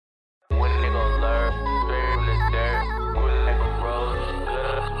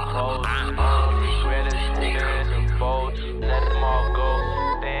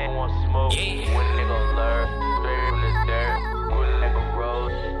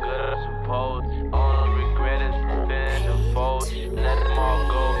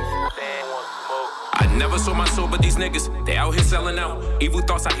never sold my soul, but these niggas, they out here selling out. Evil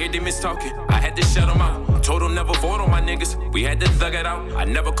thoughts, I hear them talking. I had to shut them out. Told them never vote on my niggas. We had to thug it out. I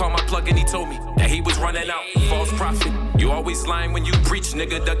never called my plug and he told me that he was running out. False prophet. You always lying when you preach,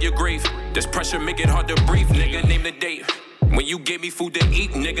 nigga. Dug your grave. This pressure make it hard to breathe, nigga. Name the date. When you give me food to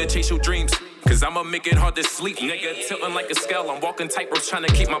eat, nigga, chase your dreams. Cause I'ma make it hard to sleep, nigga. Tilting like a scale, I'm walking tightropes trying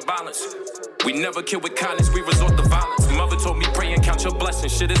to keep my balance. We never kill with kindness, we resort to violence. Mother told me pray and count your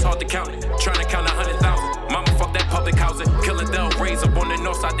blessings. Shit is hard to count it. Trying to count 100,000. Mama fuck that public housing. Killer Del Rey's up on the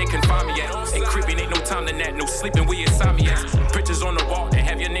north side, they can find me at. Ain't creeping, ain't no time to nap. No sleeping, we insomniacs. Pictures on the wall and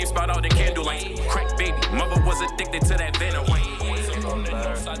have your name spot out in candlelight. Crack baby, mother was addicted to that venom.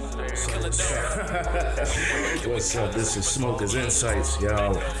 What's up? This is Smokers Insights,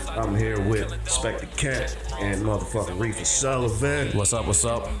 y'all. I'm here with Spectre Cat and motherfucking Reefer Sullivan. What's up? What's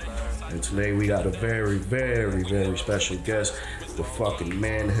up? And today we got a very, very, very special guest, the fucking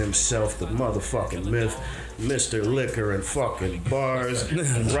man himself, the motherfucking myth, Mr. Liquor and fucking Bars,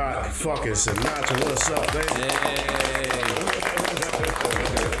 Rock fucking Sinatra. What's up, baby?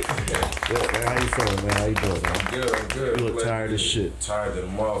 Yeah, man, how you feeling, man? How you doing, man? I'm good. You look tired as shit. Tired of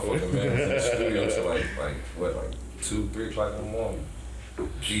the motherfucker, man. In the studio till like 2, 3 o'clock in the morning.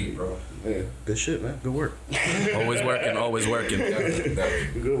 Gee, bro. Yeah, good shit, man. Good work. Always working.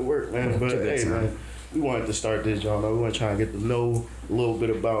 Good work, man. But hey, man, we wanted to start this, y'all know. We want to try and get to know a little bit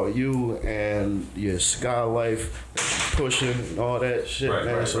about you and your sky life, pushing and all that shit, right,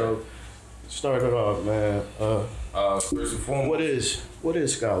 man. Right, so start it off, man. First and foremost, what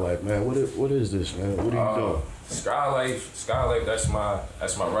is sky life, man? What is this, man? What are you doing? Sky Life. That's my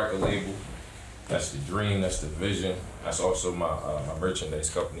record label. That's the dream. That's the vision. That's also my merchandise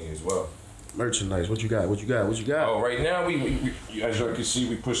company as well. Merchandise. What you got? Oh, right now we as you can see,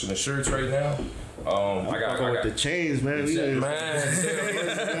 we pushing the shirts right now. I got with the chains, man. Little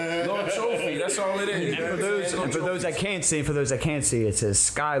trophy. That's all it is. And for those that can't see, it says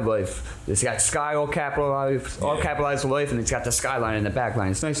Sky Life. It's got Sky all capitalized life, and it's got the skyline in the back line.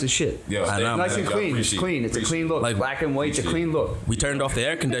 It's nice as shit. Yeah, I know, nice and clean. It's clean. It's a clean look. Like black and white. It's a clean look. We turned off the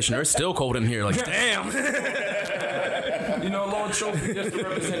air conditioner. It's still cold in here. Like, damn. You know, little trophy just to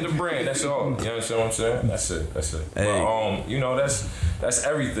represent the brand. That's all. You understand what I'm saying? That's it. Hey. But, you know, that's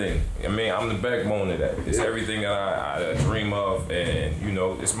everything. I mean, I'm the backbone of that. It's everything that I dream of, and you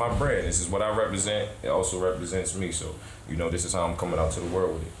know, it's my brand. This is what I represent. It also represents me. So, you know, this is how I'm coming out to the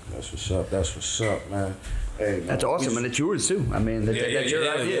world with it. That's what's up, man. Hey, man. That's awesome, and it's yours too. I mean, that's your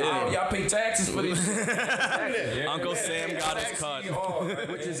idea. Y'all pay taxes for this. Uncle Sam got his cut.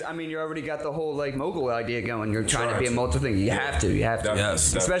 Which is, I mean, you already got the whole like mogul idea going. You're trying to be a multiple thing. You have to.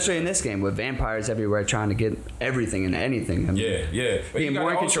 Yes. Especially in this game with vampires everywhere trying to get everything and anything. I mean, yeah. But you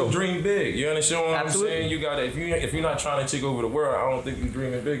gotta also dream big. You understand what I'm saying? You gotta, if you're not trying to take over the world, I don't think you're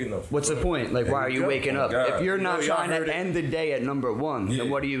dreaming big enough. What's the point? Like, why are you waking up? If you're not trying to end the day at number one, then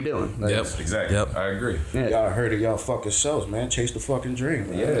what are you doing? Like, Exactly. Yep. I agree. Yeah. Y'all heard it y'all fucking selves, man. Chase the fucking dream,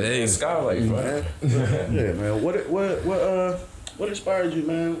 man. Yeah, Skylight, man. Yeah, man. What inspired you,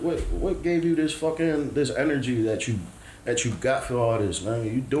 man? What gave you this energy that you got for all this, man?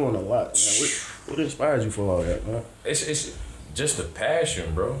 You doing a lot, man. What inspires you for all that, man? It's just a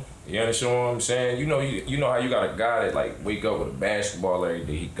passion, bro. You understand what I'm saying? You know how you got a guy that like wake up with a basketball every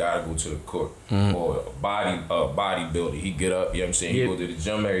day. He gotta go to the court. Or a bodybuilder. He get up. You know what I'm saying? He go to the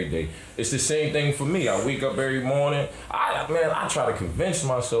gym every day. It's the same thing for me. I wake up every morning. I try to convince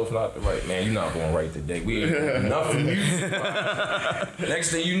myself not to write. Man, you're not gonna write today. We ain't doing nothing music.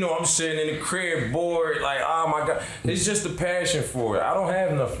 Next thing you know, I'm sitting in the crib bored. Like, oh my god. It's just a passion for it. I don't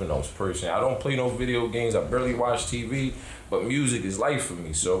have nothing else personally. I don't play no video games. I barely watch TV. But music is life for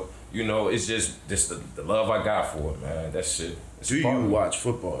me, so you know it's just the love I got for it, man. That's it. Do you watch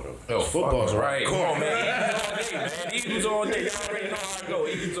football though? Football's right. Come on, man. Eagles all day. Y'all already know how I go.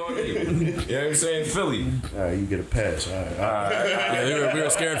 Eagles all day. You know what I'm saying? Philly. All right, you get a pass. All right. Yeah, we were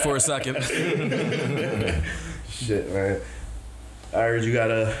scared for a second. Shit, man. I heard you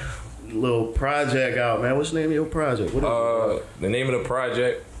got a little project out, man. What's the name of your project? The name of the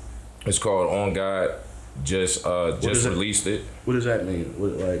project is called On God. Just released it. What does that mean?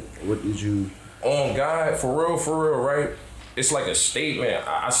 What did you? On God, for real, right? It's like a statement.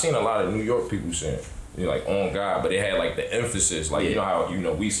 I seen a lot of New York people saying, you know, like on God, but it had like the emphasis, like you know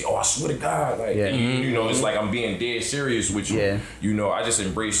how we say, oh, I swear to God, like you know, it's like I'm being dead serious with you. Yeah. You know, I just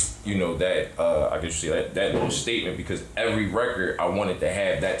embraced that I guess you say that little statement because every record I wanted to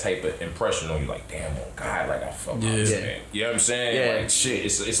have that type of impression on you, like damn, on God, like I felt man. You know what I'm saying? Yeah. Like shit,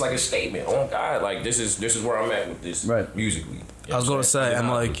 it's like a statement on God, like this is where I'm at with this musically. You I was gonna say,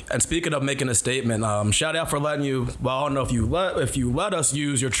 and speaking of making a statement, shout out for letting you. Well, I don't know if you let us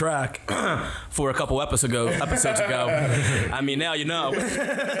use your track for a couple episodes ago. I mean, now you know.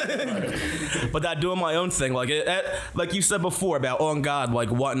 But that doing my own thing, like like you said before about On God,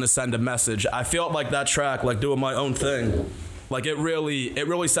 like wanting to send a message. I felt like that track, like doing my own thing. Like it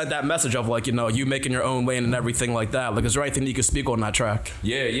really sent that message of like, you know, you making your own lane and everything like that. Like, is there anything you could speak on that track?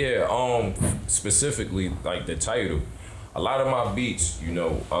 Yeah. Specifically, like the title. A lot of my beats, you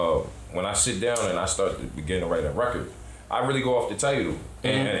know, when I sit down and I start to begin to write a record, I really go off the title.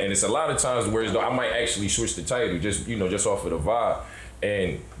 And it's a lot of times where I might actually switch the title just off of the vibe.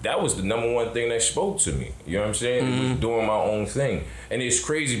 And that was the number one thing that spoke to me. You know what I'm saying? It was doing my own thing. And it's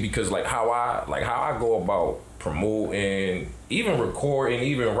crazy because like how I go about promoting, even recording,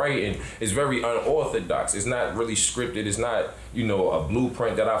 even writing is very unorthodox. It's not really scripted. It's not, you know, a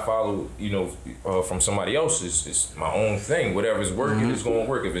blueprint that I follow, you know, from somebody else's. It's my own thing. Whatever's working is going to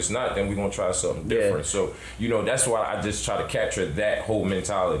work. If it's not, then we're going to try something different. So, you know, that's why I just try to capture that whole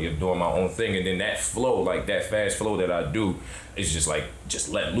mentality of doing my own thing. And then that flow, like that fast flow that I do, it's just like, just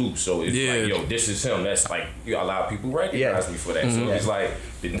let loose. So it's like, yo, this is him. That's like, you know, a lot of people recognize me for that. So it's like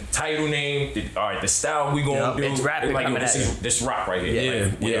the title name, all right, the style we gonna do. It's rapping like, coming yo, this rock right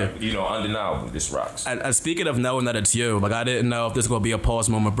here. You know, undeniable, this rocks. And speaking of knowing that it's you, like I didn't know if this was gonna be a pause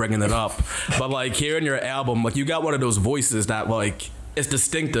moment bringing it up, but like hearing your album, like you got one of those voices that like it's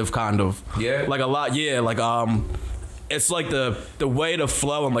distinctive, kind of. Yeah. Like a lot. Yeah. Like it's like the way to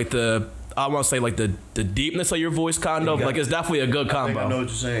flow and like I want to say like the deepness of your voice, kind of like it's definitely a good combo. I know what you're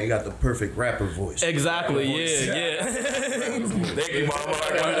saying. You got the perfect rapper voice. Exactly. Yeah. Thank you, mama.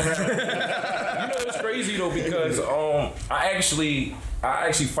 You know it's crazy though because I actually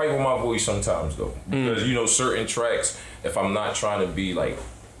fight with my voice sometimes though because you know certain tracks, if I'm not trying to be like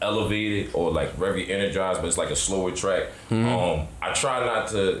elevated or like very energized, but it's like a slower track. I try not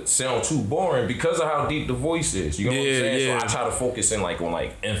to sound too boring because of how deep the voice is. You know what I'm saying? So I try to focus in like on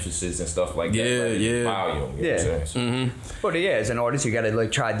like emphasis and stuff like that. Volume. You know what I'm saying? So, But as an artist, you gotta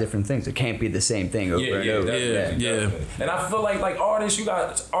like try different things. It can't be the same thing over and over. Definitely. And I feel like artists, you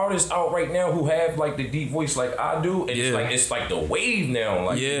got artists out right now who have like the deep voice like I do, and it's like the wave now.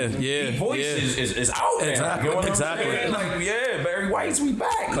 Like deep voice is out now. Exactly. You know what I'm saying? Like Barry White's, we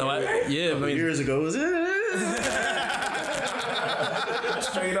back. No, I mean, years ago, was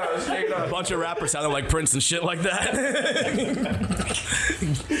straight up. A bunch of rappers sounded like Prince and shit like that.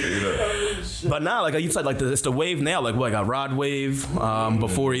 But now, like you said, like it's the wave now. Like what, got Rod Wave.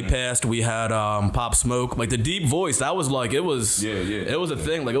 Before he passed, we had Pop Smoke. Like the deep voice, that was like it was a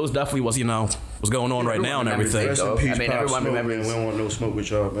thing. Like it was definitely what's going on right now and everything. Rest in peace, I mean, Pop everyone Smoke, remembers. man. We don't want no smoke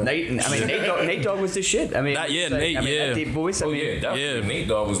with y'all, man. Nate Dogg was the shit. I mean, that deep voice. Definitely. Nate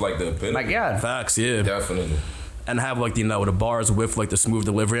Dogg was like the epitome. My God. Facts, Definitely. And have like the bars with like the smooth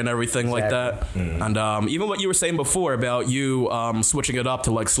delivery and everything like that. And even what you were saying before about you switching it up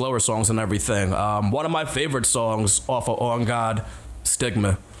to like slower songs and everything. One of my favorite songs off of On God,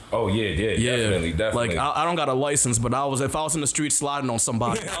 Stigma. Oh definitely. Like I don't got a license, but if I was in the street sliding on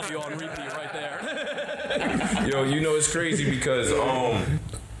somebody, I'll be on repeat right there. Yo, you know it's crazy because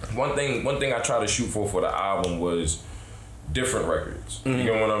one thing I try to shoot for the album was different records. You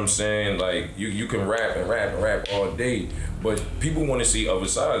know what I'm saying? Like you can rap and rap and rap all day, but people want to see other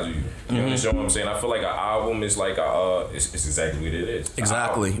sides of you. You understand what I'm saying? I feel like an album is like it's exactly what it is.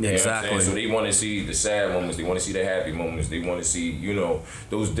 Exactly. So they want to see the sad moments, they want to see the happy moments, they want to see,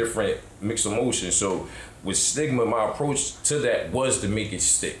 those different mixed emotions. So with Stigma, my approach to that was to make it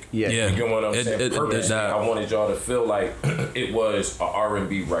stick. You know what I'm saying? Purposely, I wanted y'all to feel like it was an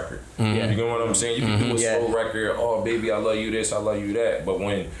R&B record. You know what I'm saying? You can do a slow record, oh baby, I love you this, I love you that. But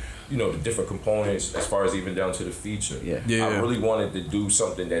when, the different components, as far as even down to the feature, I really wanted to do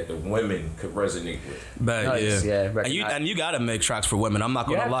something that the women could resonate with. And you gotta make tracks for women. I'm not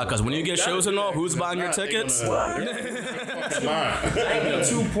gonna lie, because when you get shows and all, who's buying your tickets?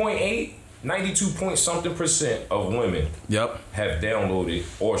 92 point something % of women have downloaded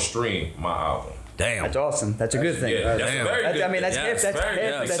or streamed my album. Damn. That's awesome. That's a good thing. Yeah, that's very good. I mean, that's half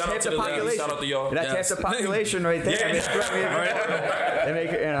the population. Shout out to y'all. That's half the population right there. They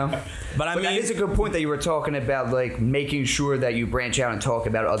make it, But I mean, that is a good point that you were talking about, like making sure that you branch out and talk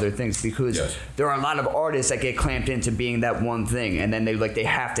about other things, because there are a lot of artists that get clamped into being that one thing, and then they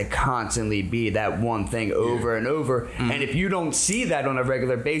have to constantly be that one thing over and over. And if you don't see that on a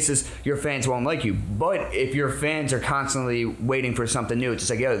regular basis, your fans won't like you. But if your fans are constantly waiting for something new, it's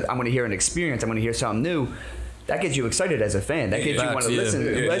just like, yo, I'm going to hear an experience, I'm going to hear something new. that gets you excited as a fan. That gets you want to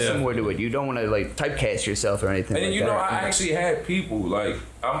listen more to it. You don't want to like typecast yourself or anything. And like you know, that. I actually had people like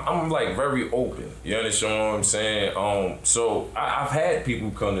I'm like very open. You understand what I'm saying? So I've had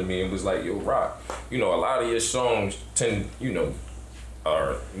people come to me and was like, "Yo, Rock, you know, a lot of your songs tend, you know,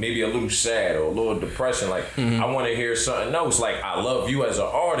 or maybe a little sad or a little depressing. Like I want to hear something else. Like I love you as an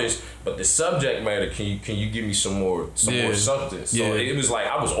artist, but the subject matter, can you give me some more substance? So it was like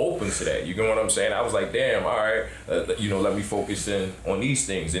I was open to that. You get what I'm saying? I was like, damn, all right, you know, let me focus in on these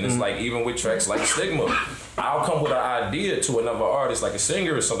things. And it's like even with tracks like Stigma, I'll come with an idea to another artist, like a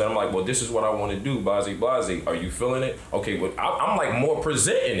singer or something. I'm like, well, this is what I want to do. Blase. Are you feeling it? Okay, well, I'm like more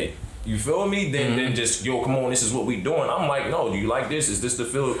presenting it. You feel me? Then just, yo, come on, this is what we doing. I'm like, no, do you like this? Is this the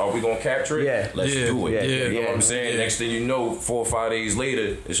feel? Are we gonna capture it? Yeah. Let's do it. Yeah. You know what I'm saying? Next thing you know, 4 or 5 days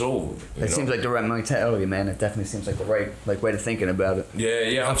later, it's over. It seems like the right mentality, man. It definitely seems like the right way of thinking about it.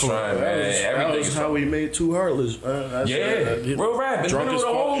 Yeah, I'm trying, man. That was how we made Too Heartless. Real rap. In the middle of the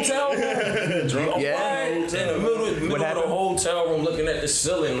hotel room. Drunk. In the middle of the hotel room, looking at the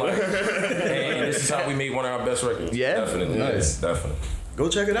ceiling, like, man, this is how we made one of our best records. Yeah, definitely. nice. Definitely. Go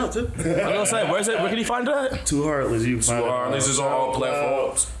check it out too. I was gonna say, where is it? Where can you find that? Too Heartless. You find Too Heartless is on all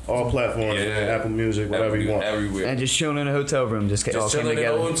platforms. All platforms. Yeah. Apple Music, whatever you want. Everywhere. And just chilling in a hotel room, just all came chilling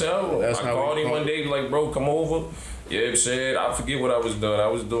together. in the hotel room. That's I how called we him call one day, like, bro, come over. Yeah, I'm saying, I forget what I was doing. I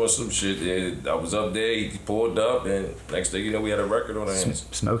was doing some shit. Yeah, I was up there. He pulled up, and next thing you know, we had a record on our hands.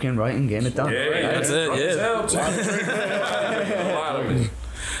 Smoking, writing, getting it done. Yeah, That's it. Yeah. A lot of it.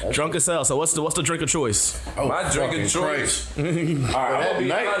 Drunk as hell. So what's the drink of choice? Oh, My drinking choice. All right, I'll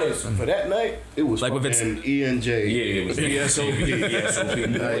be honest. For that night, it was Like like with fucking E&J. Yeah, it was ESOP.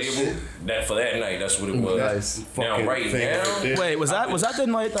 label. That for that night, that's what it was. Nice. Now, Fucking right thing now, right there. Wait, was that the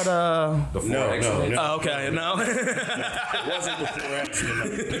night that the No. Oh, okay, no. It wasn't before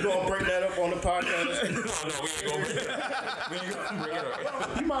accident. You gonna bring that up on the podcast? no, we ain't gonna bring it up.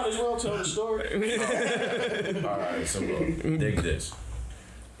 You might as well tell the story. All right, so dig this.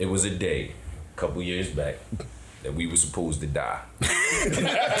 It was a day, a couple years back, that we were supposed to die.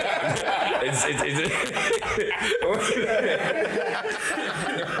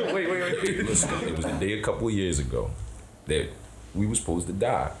 Wait. Listen, it was a day a couple years ago that we were supposed to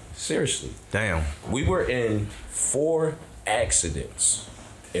die. Seriously. Damn. We were in 4 accidents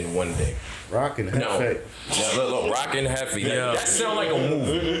in one day. Rockin' No, Hefe. look, Rockin' Hefe. Yeah. That sound like a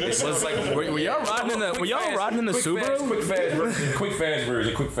movie. It sounds like Were y'all riding in the Subaru? Quick fast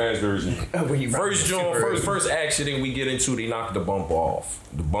version. First accident we get into, they knocked the bumper off.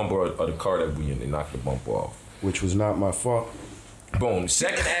 The bumper of the car that we in, they knocked the bumper off. Which was not my fault. Boom.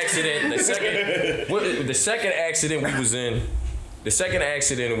 Second accident. The second accident we was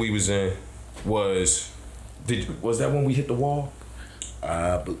in was that when we hit the wall?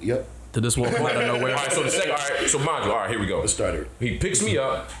 But yep. Did this one come out of nowhere? All right, so mind you, all right, here we go. Let's start it. He picks me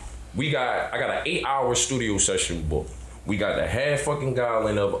up. I got an 8-hour studio session booked. We got the half fucking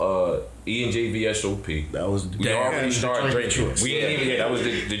gallon of E&J VSOP. That was We already started drinking. choice. We ain't even that was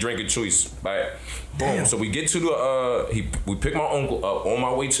the drinking choice. Right. Boom. So we get to the we pick my uncle up on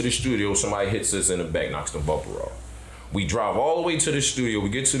my way to the studio. Somebody hits us in the back, knocks the bumper off. We drive all the way to the studio. We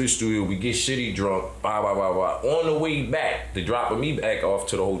get to the studio. We get shitty drunk. Blah, blah, blah, blah. On the way back, to dropping me back off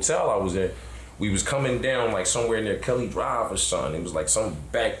to the hotel I was in, we was coming down like somewhere near Kelly Drive or something. It was like some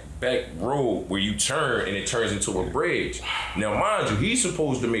back road where you turn and it turns into a bridge. Now, mind you, he's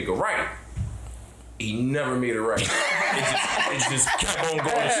supposed to make a right. He never made a right. It just kept on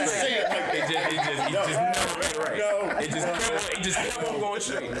going straight. He just never made a right. It just kept on going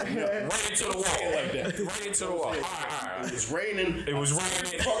straight. Right into the wall. Right into the wall. All right. It was raining.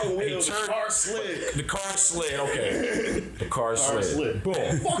 Fucking wheels. The car slid. Okay. The car slid. Boom.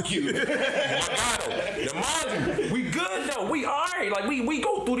 Fuck you. Now, mind you, we good though. We all right. Like we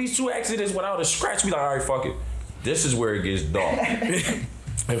go through these 2 accidents without a scratch. We like, all right, fuck it. This is where it gets dark.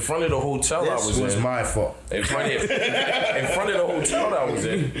 In front of the hotel I was in. This was my fault. In front of the hotel I was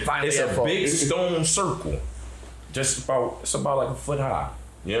in, it's a big stone circle. It's about like a foot high.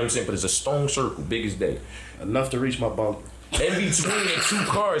 You know what I'm saying? But it's a stone circle, big as day. Enough to reach my bunk. In between the 2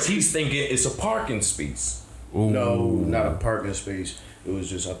 cars, he's thinking it's a parking space. Ooh. No, not a parking space. It was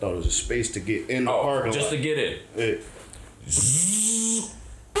just, I thought it was a space to get in the parking lot. Just to get in.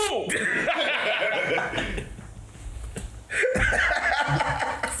 Boom!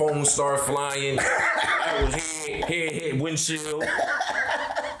 Phone start flying. I was head, windshield.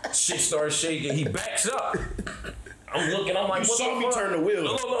 Shit starts shaking. He backs up. I'm looking. I'm like, you what saw the me fuck? turn the wheel.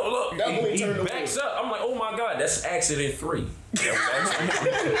 Look. He backs up. I'm like, oh my god, that's accident 3.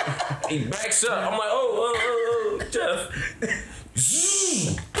 He backs up. I'm like, oh, Jeff.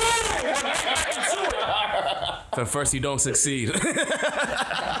 So first you don't succeed.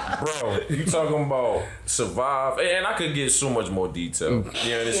 Bro, you talking about survive, and I could get so much more detail.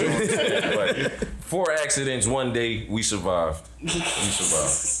 You understand what I'm saying? But 4 accidents, 1 day, we survived. We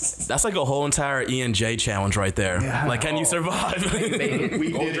survived. That's like a whole entire E&J challenge right there. Yeah. Like, can you survive? Go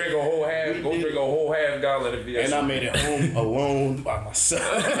drink a whole half gallon of beer. And I made it home alone by myself.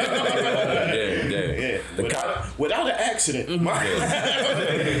 Yeah. Without an accident.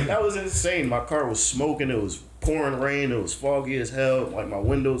 That was insane. My car was smoking. It was pouring rain. It was foggy as hell. Like my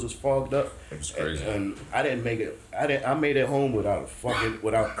windows was fogged up. It was crazy. And I didn't make it. I made it home without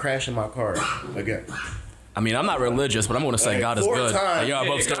crashing my car again. I mean, I'm not religious, but I'm going to say God is good. Times, y'all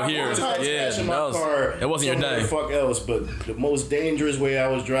both still here. It wasn't your day. The fuck else, but the most dangerous way I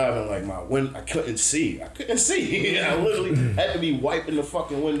was driving, like I couldn't see. I literally had to be wiping the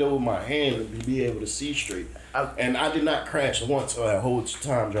fucking window with my hand to be able to see straight. And I did not crash once that whole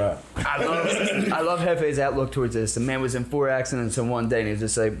time driving. I love Hefe's outlook towards this. The man was in 4 accidents in 1 day, and he was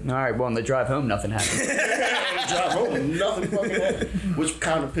just like, all right, well, on the drive home, nothing happened. Drive home, nothing fucking happened, which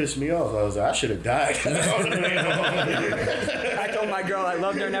kind of pissed me off. I was like, I should have died. I told my girl I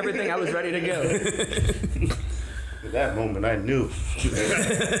loved her and everything. I was ready to go. At that moment, I knew.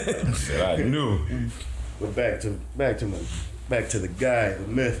 I knew. But back to the guy, the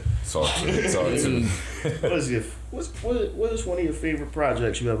myth. Talk to me. What is one of your favorite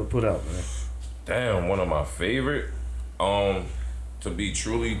projects you ever put out, man? Damn, one of my favorite. To be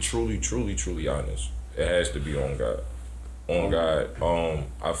truly honest, it has to be On God. On God.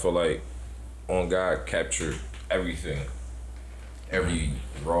 I feel like On God captured everything, every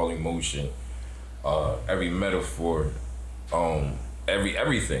raw emotion, every metaphor,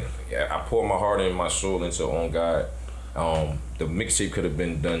 everything. Yeah, I poured my heart and my soul into On God. The mixtape could have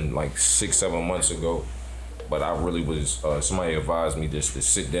been done like 6-7 months ago, but I really was. Somebody advised me just to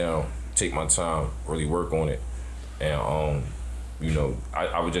sit down, take my time, really work on it, and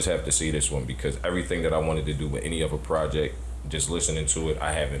I would just have to say this one because everything that I wanted to do with any other project, just listening to it,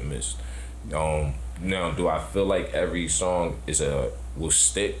 I haven't missed. Now, do I feel like every song will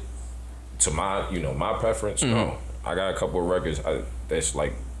stick to my preference? Mm-hmm. No, I got a couple of records that's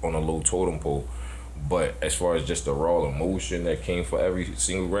like on a low totem pole, but as far as just the raw emotion that came for every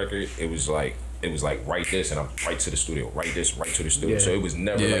single record, it was like write this and I'm right to the studio, write this, right to the studio. Yeah. So it was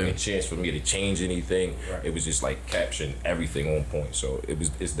never like a chance for me to change anything. Right. It was just like capturing everything on point. So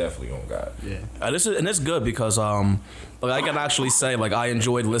it's definitely On God. Yeah, and it's good because like I can actually say like I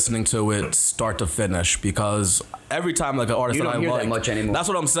enjoyed listening to it start to finish because every time like an artist you don't that I hear like, that much anymore. That's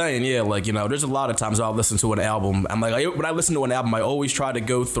what I'm saying. Yeah, like there's a lot of times I'll listen to an album. I'm like when I listen to an album, I always try to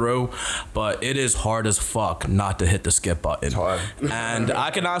go through, but it is hard as fuck not to hit the skip button. It's hard. And I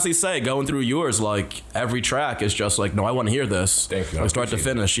can honestly say going through yours, like every track is just like, no, I want to hear this. Thank you. Like start to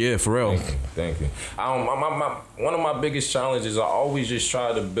finish, yeah, for real. Thank you. One of my biggest challenges, I always just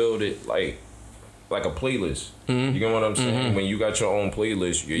try to build it like a playlist. Mm-hmm. You get what I'm saying? Mm-hmm. When you got your own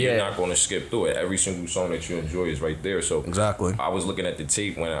playlist, you're not going to skip through it. Every single song that you enjoy is right there. So exactly. I was looking at the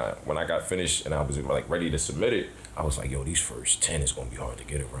tape when I got finished and I was like ready to submit it. I was like, yo, these first 10 is gonna be hard to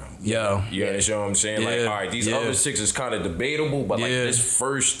get around. Yeah. You understand what I'm saying? Like, all right, these other 6 is kind of debatable, but like this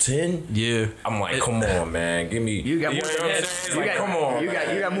first 10, I'm like, come on, man, give me. You got more than half. Come on,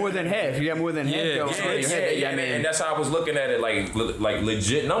 you got more than half. You got more than half. And that's how I was looking at it, like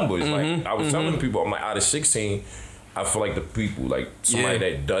legit numbers. Mm-hmm. Like I was telling people, I'm like, out of 16, I feel like the people, like somebody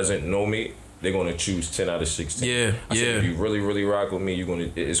that doesn't know me, they're gonna choose 10 out of 16. I said, if you really, really rock with me,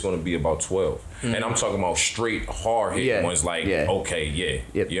 it's gonna be about 12. Mm-hmm. And I'm talking about straight hard hit ones like, okay, you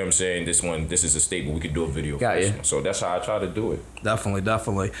know what I'm saying? This is a staple. We could do a video for this one. So that's how I try to do it.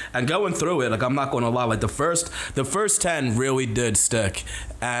 Definitely. And going through it, like I'm not gonna lie, like the first 10 really did stick.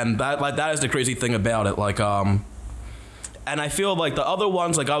 And that is the crazy thing about it. Like and I feel like the other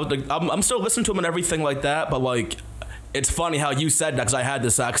ones, like I'm still listening to them and everything like that, but like it's funny how you said that because I had the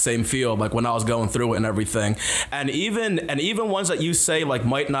exact same feel like when I was going through it and everything, and even ones that you say like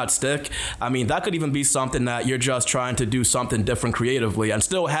might not stick. I mean, that could even be something that you're just trying to do something different creatively and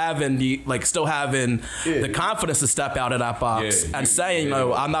still having the confidence to step out of that box and saying,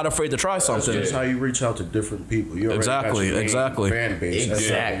 no, I'm not afraid to try something. That's how you reach out to different people. You exactly. Fan base.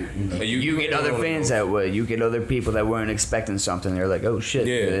 Exactly. You get other fans that way. You get other people that weren't expecting something. They're like, oh shit,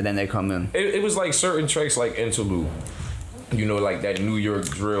 and then they come in. It was like certain tracks like Interlude. Like that New York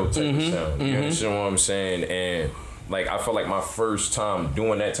drill type of sound. You understand what I'm saying? And like I felt like my first time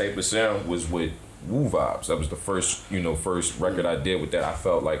doing that type of sound was with Woo Vibes. That was the first record I did with that. I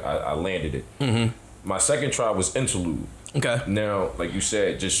felt like I landed it. Mm-hmm. My second try was Interlude. Okay. Now, like you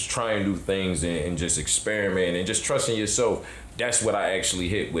said, just trying new things and just experiment and just trusting yourself. that's what I actually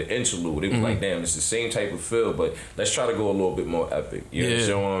hit with Interlude. It was like, damn, it's the same type of feel, but let's try to go a little bit more epic. You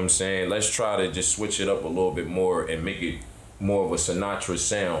know what I'm saying? Let's try to just switch it up a little bit more and make it more of a Sinatra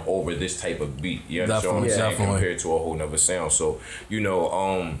sound over this type of beat. You understand what I'm saying? Compared to a whole nother sound. So,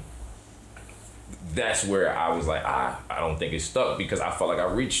 that's where I was like, I don't think it's stuck because I felt like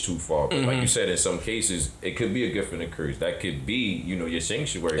I reached too far. But like you said, in some cases, it could be a gift and a curse. That could be, your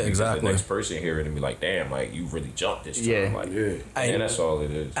sanctuary. Because the next person hear it and be like, damn, like, you really jumped this time. Like, and that's all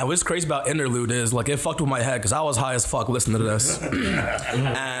it is. And what's crazy about Interlude is, like, it fucked with my head because I was high as fuck listening to this.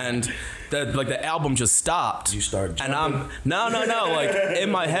 And the album just stopped. You start jumping? And I'm no. Like,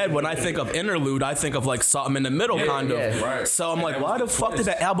 in my head, when I think of Interlude, I think of like something in the middle, kind of. Yeah. Right. So I'm like, why the fuck did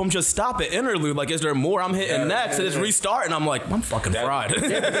the album just stop at Interlude? Like, is there more I'm hitting next? And it's restarting. I'm like, I'm fucking fried. But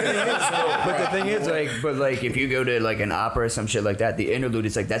the thing is, like, if you go to like an opera or some shit like that, the interlude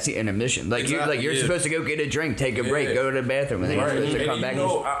is like that's the intermission. Like, you're supposed to go get a drink, take a break, go to the bathroom, and then you're supposed to come back.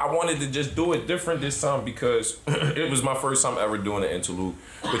 I wanted to just do it different this time because it was my first time ever doing an interlude.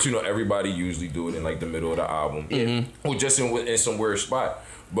 But everybody usually do it in like the middle of the album, or just in some weird spot.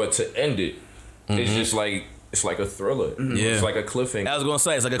 But to end it, it's just like it's like a thriller. It's like a cliffhanger. I was gonna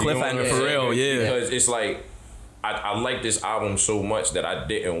say it's like a cliffhanger for real. Yeah, because it's like I like this album so much that I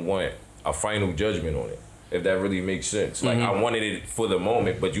didn't want a final judgment on it. If that really makes sense, like I wanted it for the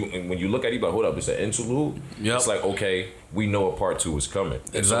moment, but when you look at it, you're like, hold up, it's an interlude. It's like, okay, we know a part 2 is coming.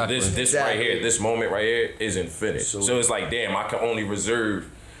 Exactly. So this right here, this moment right here, isn't finished. So it's like, damn, I can only reserve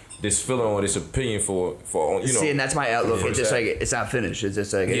this feeling or this opinion for See, and that's my outlook. It's just like it's not finished. It's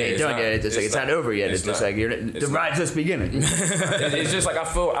just like it ain't done yet. It's just like it's not over yet. It's just like the ride's just beginning. It's just like I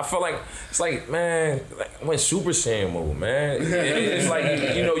feel like it's like, man, like I went Super Saiyan mode, man. It's like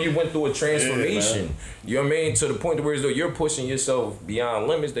you went through a transformation. You know what I mean? To the point to where as though you're pushing yourself beyond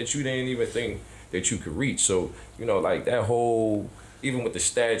limits that you didn't even think that you could reach. So like that whole. Even with the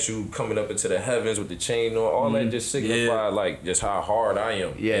statue coming up into the heavens with the chain on, all that just signified like just how hard I am.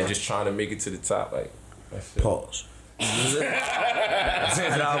 And just trying to make it to the top. Like, pause.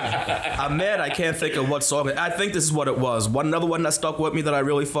 I'm mad I can't think of what song. I think this is what it was. Another one that stuck with me that I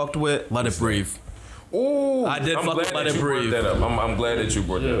really fucked with, Let It Breathe. Ooh, I did fuck with Let It Breathe. I'm glad that you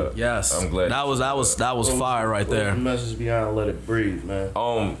brought that up. Yes, I'm glad. That was fire right there. The message behind Let It Breathe, man.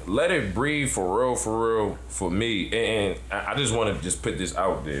 Let It Breathe for real for me, and I just want to just put this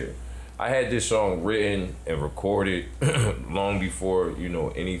out there. I had this song written and recorded long before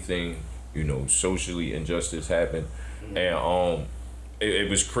anything socially injustice happened, and it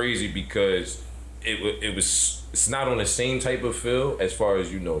was crazy because it's not on the same type of feel as far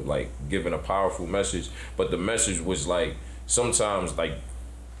as like giving a powerful message, but the message was like sometimes like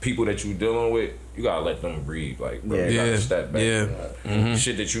people that you dealing with, you gotta let them breathe. Like, bro, you gotta step back.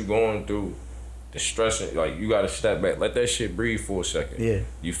 Shit that you going through, the stress, like you gotta step back, let that shit breathe for a second.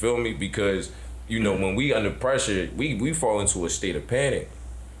 You feel me? Because when we under pressure, we fall into a state of panic,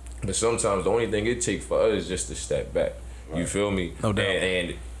 but sometimes the only thing it takes for us is just to step back. You feel me? No doubt.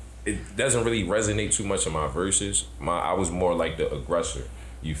 And it doesn't really resonate too much in my verses. I was more like the aggressor.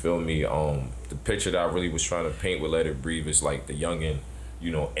 You feel me? The picture that I really was trying to paint with Let It Breathe is like the youngin',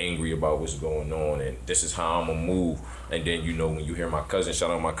 angry about what's going on, and this is how I'm gonna move. And then when you hear my cousin, shout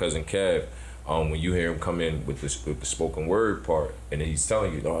out my cousin Kev, when you hear him come in with the spoken word part, and then he's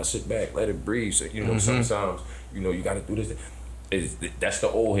telling you, no, sit back, let it breathe. So sometimes you gotta do this. That's the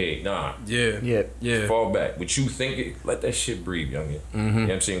old head. Nah. Yeah. Fall back. What you think let that shit breathe, youngin'. You know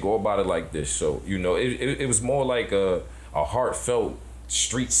what I'm saying? Go about it like this. So, it was more like a heartfelt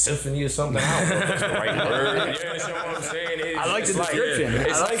street symphony or something. I don't know if that's the right word. You understand what I'm saying? I like the description.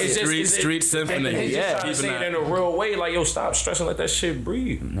 It's street symphony. He's saying it in a real way, like, yo, stop stressing, let that shit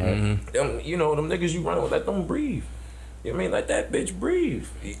breathe. Them niggas you running with, let them breathe. You know what I mean? Let that bitch breathe.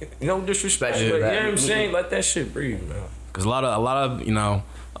 No disrespect, but you know what I'm saying? Let that shit breathe, man. Because a lot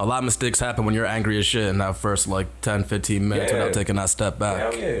of mistakes happen when you're angry as shit in that first 10, 15 minutes without taking that step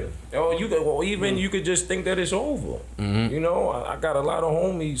back. Hell yeah. You could just think that it's over. I got a lot of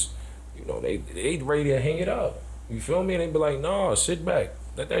homies, they ready to hang it up. You feel me? And they be like, no, sit back.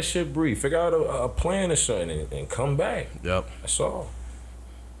 Let that shit breathe. Figure out a plan or something and come back. Yep. That's all.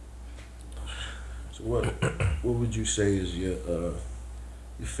 So what would you say is your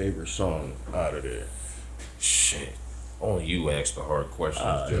favorite song out of there? Shit. Only you ask the hard questions.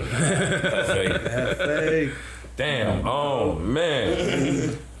 Have faith. Damn. Oh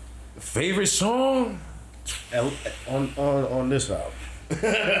man. Favorite song? On this album.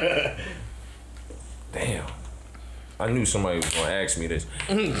 Damn. I knew somebody was gonna ask me this.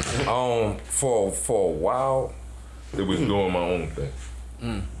 For a while, it was doing my own thing.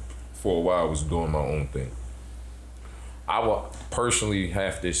 For a while, I was doing my own thing. I would personally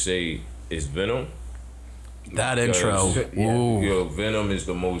have to say it's Venom. That intro. Ooh. Yo, Venom is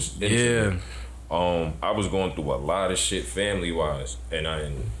the most intimate. I was going through a lot of shit family wise, and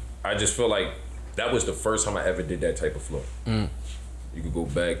I just feel like that was the first time I ever did that type of flow. You could go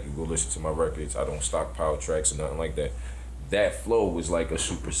back, you go listen to my records. I don't stockpile tracks or nothing like that. That flow was like a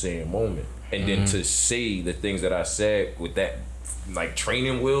Super Saiyan moment. And then to say the things that I said with that like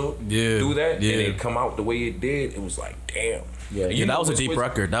training wheel, do that, and it come out the way it did, it was like, damn. Yeah, that was a deep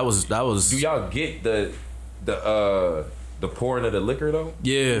record. That was. Do y'all get the pouring of the liquor though?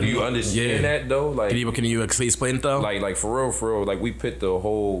 Yeah. Do you understand that though? Like, can you explain it though? Like for real, like we put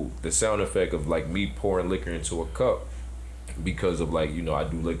the sound effect of like me pouring liquor into a cup because of like, you know, I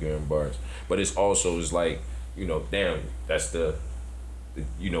do liquor in bars, but it's also is like, you know, damn, that's the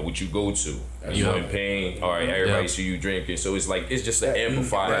you know what you go to. You know, in pain. All right, everybody see you drinking, so it's like it's just an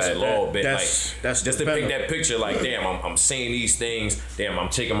amplifier a little bit. That's just to paint that picture. Like, damn, I'm saying these things. Damn, I'm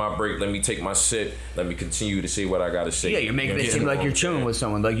taking my break. Let me take my sip. Let me continue to say what I gotta say. Yeah, you're making it seem like you're chilling with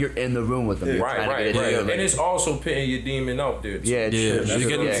someone, like you're in the room with them. Right. And it's also putting your demon out there. Too. Yeah.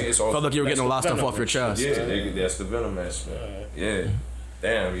 Felt like you were getting a lot of stuff off your chest. Yeah, that's the Venom aspect. Yeah.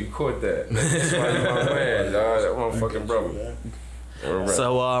 Damn, you caught that. That's why you my man, dog. That motherfucking brother.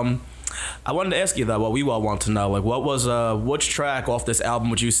 So I wanted to ask you that what we all want to know, like what was which track off this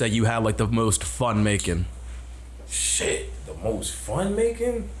album would you say you had like the most fun making? Shit, the most fun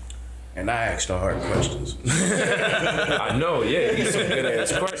making? And I asked the hard questions. I know, yeah. These some good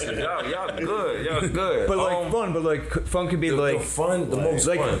ass questions. Y'all good. But like fun, but like fun could be the like fun, the most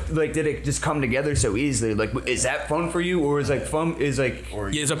like, fun. Like, did it just come together so easily? Like, is that fun for you, or is like fun is like?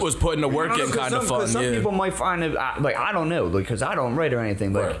 It was putting the work in kind of fun. Some people might find it like I don't know, because I don't write or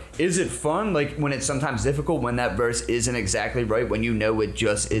anything. Like, is it fun? Like when it's sometimes difficult when that verse isn't exactly right, when you know it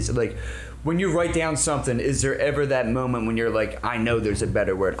just is like. When you write down something, is there ever that moment when you're like, I know there's a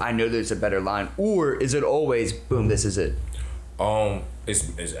better word, I know there's a better line, or is it always, boom, this is it?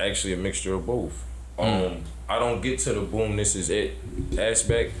 It's actually a mixture of both. I don't get to the boom, this is it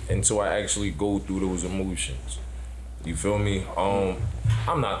aspect until I actually go through those emotions. You feel me?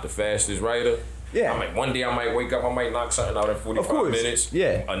 I'm not the fastest writer. Yeah. I'm like, one day I might wake up, I might knock something out in 45 minutes.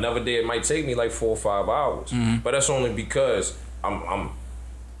 Yeah. Another day it might take me like 4 or 5 hours. But that's only because I'm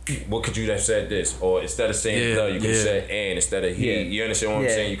what could you have said this? Or instead of saying the, you could have said and instead of he. You understand what I'm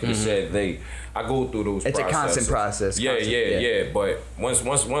saying? You could have said they. I go through those It's processes. a constant process. Yeah. But once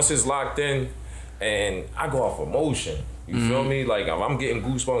it's locked in, and I go off emotion. You feel me? Like if I'm getting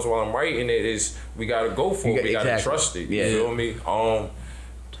goosebumps while I'm writing it, we gotta go for it. We gotta trust it. You feel me?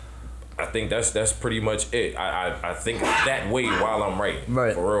 I think that's pretty much it. I think that way while I'm writing.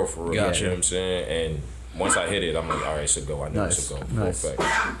 Right. For real. Gotcha. You know what I'm saying? And once I hit it, I'm like, all right, it's a go. I know it's a go. Nice.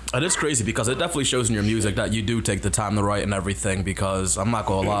 And it's crazy because it definitely shows in your music that you do take the time to write and everything, because I'm not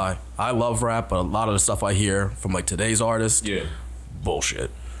gonna lie, I love rap, but a lot of the stuff I hear from like today's artists,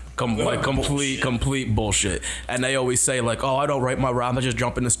 bullshit. Complete bullshit. And they always say like, oh, I don't write my rhymes, I just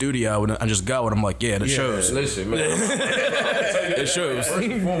jump in the studio and I just go. And I'm like, yeah, it shows. Listen, man. It shows. First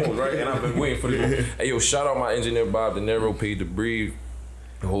and foremost, right? And I've been waiting for this. Hey, yo, shout out my engineer Bob De Niro, Paid to Breathe,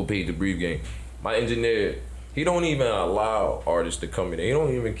 the whole Paid to Breathe game. My engineer, he don't even allow artists to come in there. He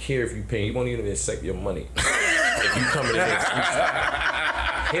don't even care if you pay. He won't even accept your money. If you come in there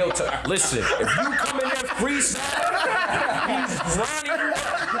freestyle. He'll listen, if you come in there freestyle, he's grinding you up.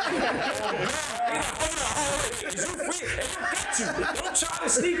 Is you free? Don't try to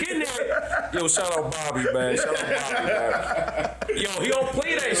sneak in there. Yo, shout out Bobby, man. Yo, he don't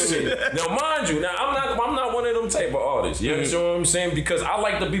play that shit. Now, mind you, I'm not one of them type of artists. You understand what I'm saying? Because I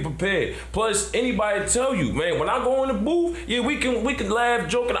like to be prepared. Plus, anybody tell you, man, when I go in the booth, we can laugh,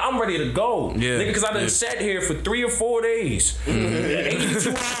 joke, and I'm ready to go. Nigga, because I done sat here for 3 or 4 days. 82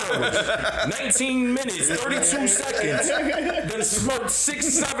 hours, 19 minutes, 32 seconds. Then smoked 6,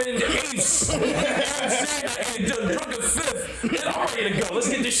 7, 8. You know what I'm saying? And done drunk a 5th. Then I'm ready to go. Let's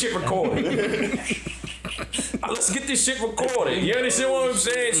get this shit recorded. Let's get this shit recorded. You understand what I'm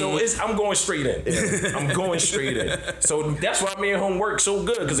saying? So I'm going straight in. I'm going straight in. So that's why me and home work so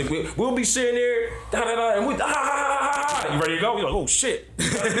good, because we'll be sitting there, and we you ready to go? You're like, oh shit. You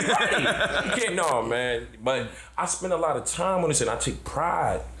can't, no, man. But I spend a lot of time on this, and I take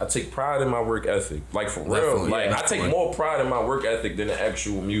pride. In my work ethic. Like, for real. Like, I take more pride in my work ethic than the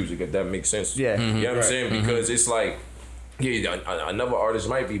actual music, if that makes sense. Yeah. You know what I'm saying? Because it's like, another artist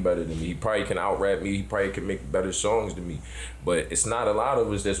might be better than me. He probably can out-rap me. He probably can make better songs than me. But it's not a lot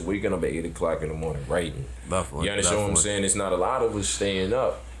of us that's waking up at 8 o'clock in the morning writing. Definitely. You understand what I'm saying? It's not a lot of us staying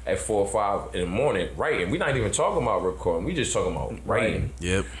up at 4 or 5 in the morning writing. We're not even talking about recording. We just talking about writing.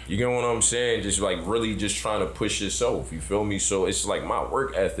 Yep. You get what I'm saying? Just like really just trying to push yourself. You feel me? So it's like my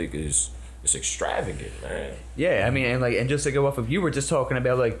work ethic is it's extravagant, man. Yeah, I mean, and just to go off of, you were just talking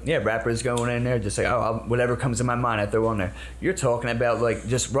about like, yeah, rappers going in there, just like, whatever comes in my mind, I throw on there. You're talking about like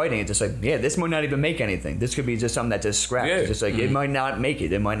just writing it, just like, yeah, this might not even make anything. This could be just something that just scraps. Yeah. Just like it might not make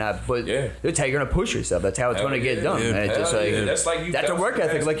it. It might not. But that's how you're gonna push yourself. That's how it's gonna get done. Yeah. And it's just like That's like you. that's a work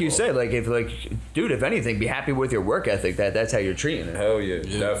ethic, like you said. Like dude, if anything, be happy with your work ethic. That's how you're treating it. Hell yeah,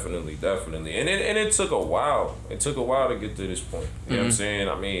 definitely. And it took a while. It took a while to get to this point. You know what I'm saying?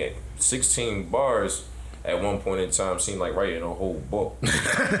 I mean, 16 bars at one point in time seemed like writing a whole book.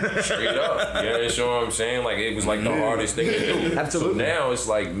 Straight up. You understand what I'm saying? Like it was like the hardest thing to do. Absolutely. So now it's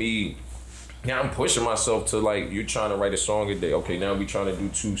like me. Now I'm pushing myself to like, you're trying to write a song a day. Okay, now we trying to do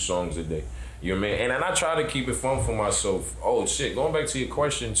 2 songs a day. You know what I mean? And I try to keep it fun for myself. Oh shit, going back to your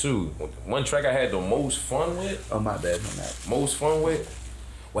question too. One track I had the most fun with. Oh my bad on that. Most fun with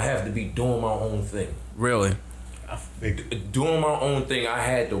would have to be Doing My Own Thing. Really? Doing My Own Thing, I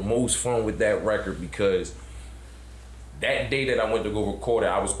had the most fun with that record because that day that I went to go record it,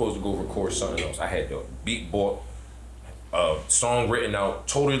 I was supposed to go record something else. I had the beat bought, song written out,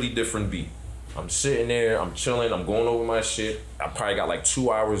 totally different beat. I'm sitting there, I'm chilling, I'm going over my shit. I probably got like 2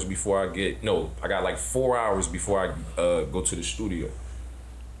 hours before I got like 4 hours before I go to the studio.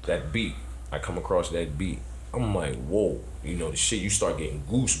 That beat, I come across that beat. I'm like, whoa, you know, the shit, you start getting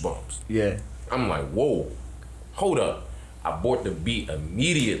goosebumps. Yeah. I'm like, whoa. Hold up. I bought the beat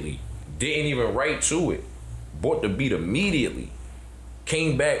immediately. Didn't even write to it. Bought the beat immediately.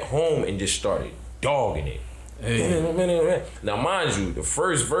 Came back home and just started dogging it. Hey. Now, mind you, the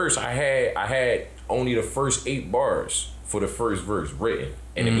first verse I had only the first 8 bars for the first verse written,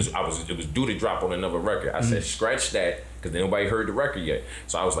 and it was due to drop on another record. I said scratch that because nobody heard the record yet.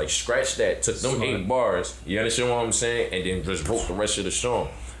 So I was like, scratch that. Took them 8 bars. You understand what I'm saying? And then just wrote the rest of the song.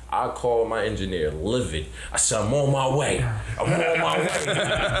 I called my engineer livid. I said, I'm on my way. I'm on my way.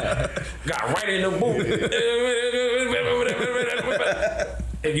 Got right in the booth.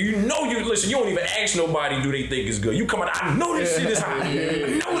 And you don't even ask nobody do they think it's good. You come out, I know this shit is hot. I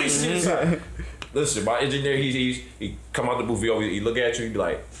know this shit is hot. Listen, my engineer, he come out the booth, he look at you, he be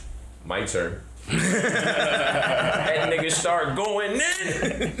like, my turn. That nigga start going in. I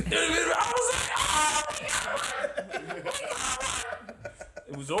was like,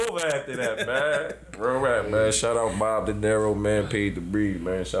 it was over after that, man. Real rap, man. Shout out Bob De Niro, man. Paid to Breathe,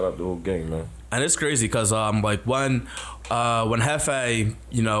 man. Shout out the whole gang, man. And it's crazy because like when Hefe,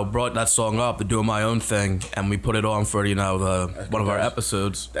 brought that song up, the Doing My Own Thing, and we put it on for one of our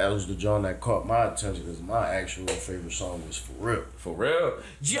episodes. That was the joint that caught my attention because my actual favorite song was For Real. For Real?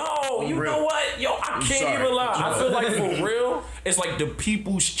 Yo, you know what? Yo, I can't even lie. I feel like For Real, it's like the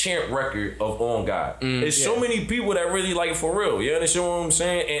people's chant record of On God. There's so many people that really like For Real. You understand what I'm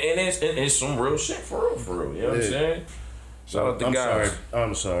saying? And it's some real shit for real. You know what I'm saying? Shout out to guys.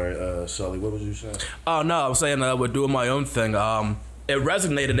 I'm sorry, Sully. What was you saying? Oh no, I'm saying we're Doing My Own Thing. It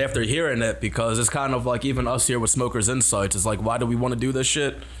resonated after hearing it because it's kind of like even us here with Smokers Insights. It's like, why do we want to do this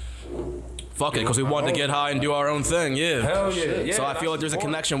shit? Fuck it, because we want to get high and do our own thing. Yeah. Hell yeah. So I feel like there's a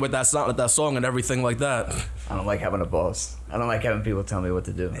connection with that song and everything like that. I don't like having a boss. I don't like having people tell me what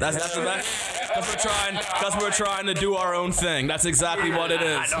to do. That's the best. Because we're trying to do our own thing. That's exactly what it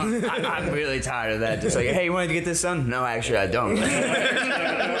is. I'm really tired of that. Just like, hey, you want to get this done? No, actually, I don't.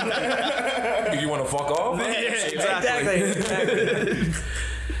 You want to fuck off? Exactly.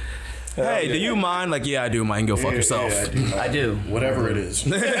 Hey, do you mind? Like, yeah, I do mind. Go fuck yourself. I do. Whatever it is.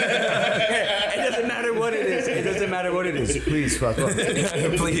 It doesn't matter what it is. It doesn't matter what it is. Please fuck off.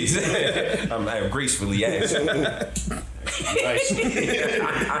 Please. I'm gracefully asked. Nice.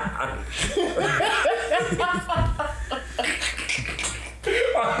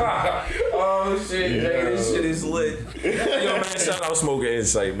 Oh shit, nigga, this shit is lit. Yo, man, shout out Smoker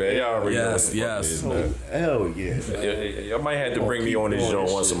Insight, man. Y'all already know what the fuck it is, man. Hell yeah. Y'all might have to bring me on this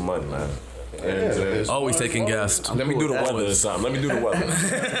joint once a month, man. Always taking guests. Let me do the weather or something. Let me do the weather. You know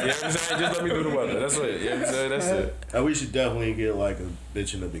what I'm saying? Just let me do the weather. That's it. You know what I'm saying? That's it. And we should definitely get like a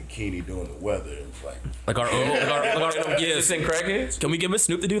bitch in a bikini doing the weather. It's like our own. Yeah. Send crackheads. Can we get Miss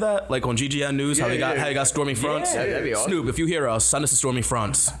Snoop to do that? Like on GGN News, how he got Stormy Fronts? Yeah, that'd be awesome. Snoop, if you hear us, send us to Stormy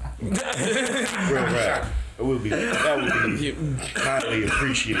Fronts. real rap. That would be highly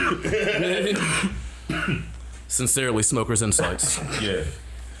appreciated. Sincerely, Smokers Insights. Yeah.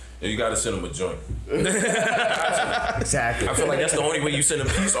 You gotta send them a joint. Exactly. I feel like that's the only way you send a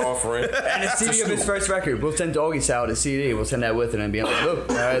peace offering. And a CD of his first record. We'll send Doggy Style a CD. We'll send that with it and be like, look,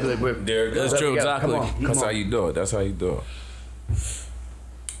 all right, there it goes. That's true, exactly. That's how you do it. That's how you do it.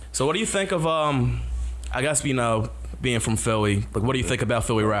 So what do you think of I guess being from Philly, like what do you think about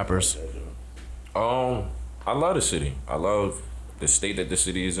Philly rappers? I love the city. I love the state that the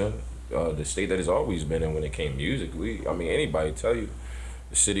city is in. The state that it's always been in when it came musically. I mean, anybody tell you,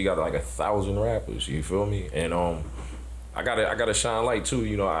 the city got like 1,000 rappers. You feel me? And I gotta shine light too.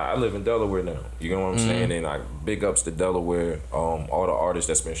 You know, I live in Delaware now. You know what I'm saying? And I big ups to Delaware. All the artists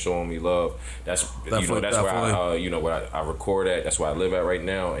that's been showing me love. That's where I record at. That's where I live at right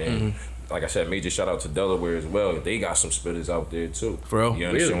now. And like I said, major shout out to Delaware as well. They got some spitters out there too. For real? You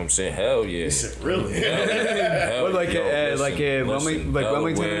understand what I'm saying? Hell yeah. Really? Hell, What, listen,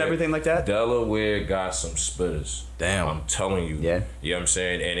 Wilmington and everything like that? Delaware got some spitters. Damn. I'm telling you. Yeah. You know what I'm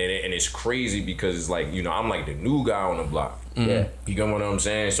saying? And it's crazy because it's like, you know, I'm like the new guy on the block. Yeah. You get what I'm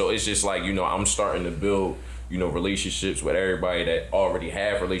saying? So it's just like, you know, I'm starting to build, you know, relationships with everybody that already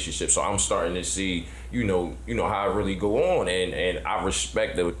have relationships. So I'm starting to see, you know how I really go on, and I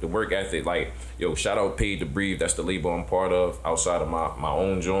respect the work ethic. Like, yo, shout out Paid to Breathe. That's the label I'm part of outside of my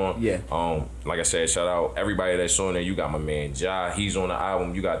own joint. Yeah. Like I said, shout out everybody that's on there. You got my man Ja, he's on the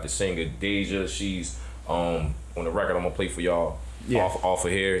album. You got the singer Deja, she's on the record I'm gonna play for y'all. Yeah. Off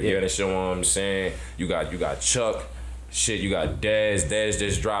of here. Yeah. You understand what I'm saying? You got Chuck. Shit, you got Daz. Daz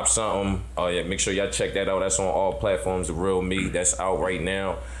just dropped something. Oh yeah, make sure y'all check that out. That's on all platforms. The Real Me. That's out right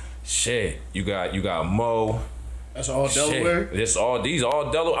now. Shit, you got Mo. That's all Delaware? These all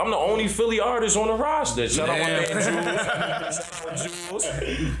Delaware. I'm the only Philly artist on the roster. Shout out my man Jules. Shout out Jules.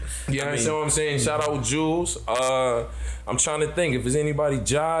 You understand what I'm saying? Shout out Jules. I'm trying to think if there's anybody.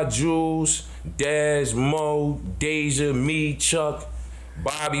 Ja, Jules, Daz, Mo, Deja, me, Chuck,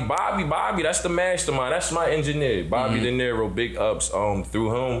 Bobby, that's the mastermind. That's my engineer. Bobby De Niro, big ups.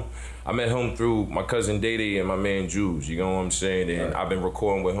 Through him, I met him through my cousin Dede and my man Jules. You know what I'm saying? And I've been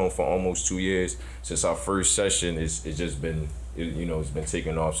recording with him for almost 2 years. Since our first session, it's just been, it's been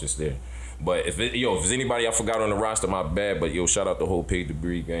taking off since there. But if there's anybody I forgot on the roster, my bad. But shout out the whole Paid to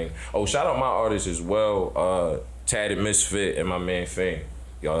Breathe gang. Oh, shout out my artists as well. Tatted Misfit and my man Fame.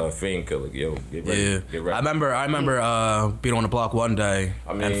 Fame Killer, get ready. Yeah, get ready. I remember being on the block one day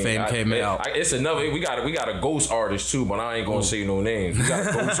and Fame came out. It's another. We got a ghost artist too, but I ain't gonna say no names. We got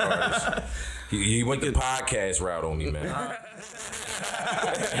a ghost artist. He went the podcast route on me, man. I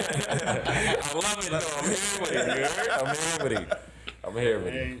love it though. I'm here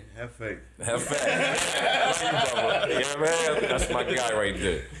with it. Have faith. Have faith. Yeah, man. That's my guy right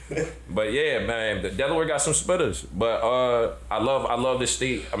there. But yeah, man, the Delaware got some spitters. But I love the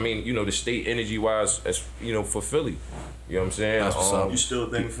state. I mean, the state energy wise, as for Philly. You know what I'm saying? You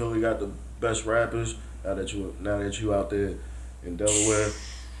still think Philly got the best rappers now that you out there in Delaware?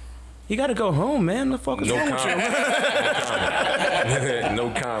 You gotta go home, man. The fuck is wrong with you?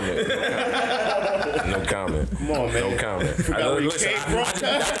 No comment. No comment. Come on, man. No comment.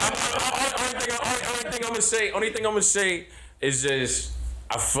 Only thing I'm gonna say is just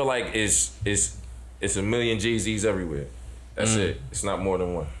I feel like it's a million Jay-Z's everywhere. That's it. It's not more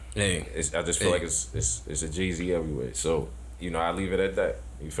than one. Hey. I just feel like it's a Jay-Z everywhere. So I leave it at that.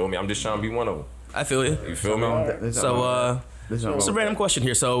 You feel me? I'm just trying to be one of them. I feel you. You feel me? So it's a random question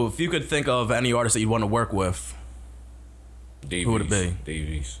here. So if you could think of any artist that you'd want to work with, who would it be? Dave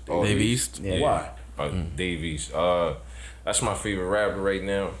East. Dave East? Yeah. Why? Dave East. That's my favorite rapper right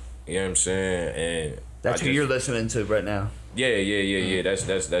now. You know what I'm saying? And that's who you're listening to right now. Yeah.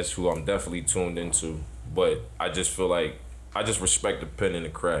 That's who I'm definitely tuned into. But I just feel like I just respect the pen and the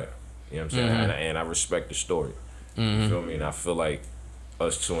craft. You know what I'm saying? And I respect the story. You feel me? And I feel like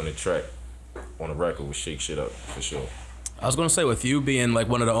us two on the track on the record would shake shit up for sure. I was gonna say, with you being like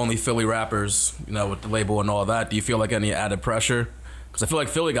one of the only Philly rappers, with the label and all that, do you feel like any added pressure? Because I feel like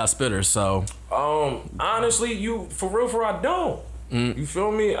Philly got spitters, so. Honestly, for real, I don't. You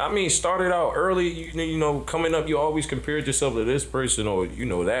feel me? I mean, started out early, coming up, you always compared yourself to this person or,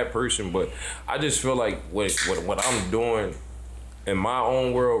 that person. But I just feel like what I'm doing in my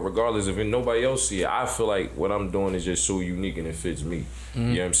own world, regardless if nobody else see it, I feel like what I'm doing is just so unique and it fits me. You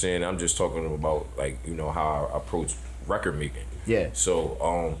know what I'm saying? I'm just talking about how I approach record making. Yeah.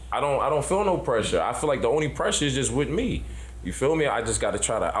 So I don't feel no pressure. I feel like the only pressure is just with me. You feel me? I just got to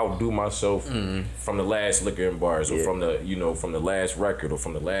try to outdo myself from the last Liquor and Bars or from the last record or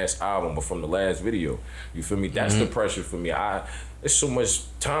from the last album or from the last video. You feel me? That's the pressure for me. It's so much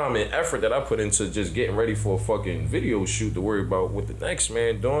time and effort that I put into just getting ready for a fucking video shoot to worry about what the next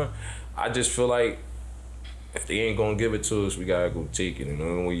man doing. I just feel like if they ain't gonna give it to us, we gotta go take it. And the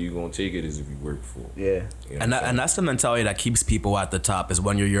only way you gonna take it is if you work for it. Yeah. And that's the mentality that keeps people at the top, is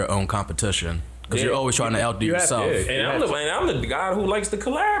when you're your own competition. Because you're always trying to outdo yourself. And I'm the guy who likes to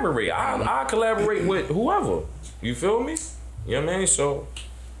collaborate. I collaborate with whoever. You feel me? You know what I mean? So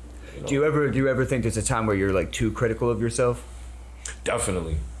You know? Do you ever think there's a time where you're like too critical of yourself?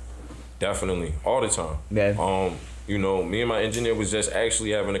 Definitely, all the time. Yeah. You know, me and my engineer was just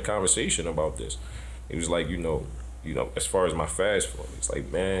actually having a conversation about this. He was like, you know, as far as my fast flow, it's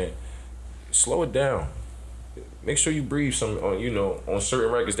like, man, slow it down. Make sure you breathe some, on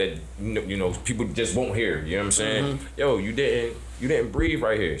certain records that people just won't hear. You know what I'm saying? Mm-hmm. Yo, you didn't breathe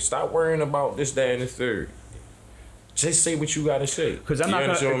right here. Stop worrying about this, that, and the third. Just say what you gotta say. Because I'm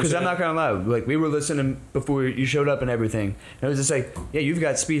not gonna lie. Like, we were listening before you showed up and everything, and it was just like, yeah, you've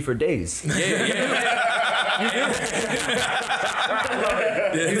got speed for days. You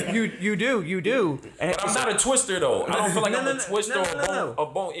do. And but I'm not a twister though. I don't feel like I'm a twister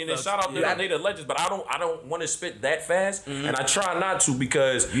or bone. And then shout out to the native legends, but I don't want to spit that fast, and I try not to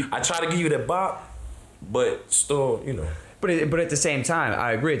because I try to give you that bop, but still, But at the same time,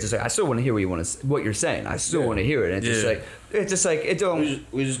 I agree. It's just like I still want to hear what you're saying. I still want to hear it. And it's just like it don't.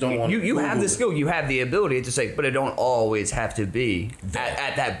 We just don't want. You have the skill. You have the ability. It's just like, but it don't always have to be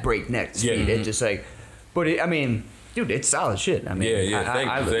at that breakneck speed. It's just like, I mean, dude, it's solid shit. I mean,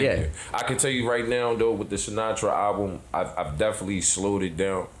 Thank you. I can tell you right now though, with the Sinatra album, I've definitely slowed it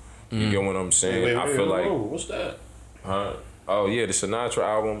down. You get what I'm saying? I feel like what's that? Huh? Oh yeah, the Sinatra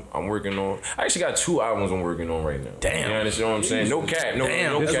album I'm working on. I actually got 2 albums I'm working on right now. Damn. You understand what I'm saying? No cap. No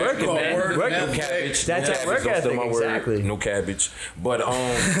cap. Working, man. No cabbage. That's no that work cabbage. ethic, My exactly. word. No cabbage. But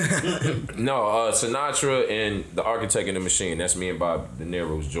Sinatra and The Architect and the Machine. That's me and Bob De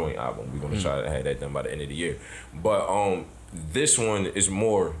Niro's joint album. We're gonna try to have that done by the end of the year. But this one is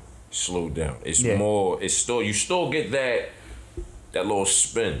more slowed down. It's more. It's still you still get that little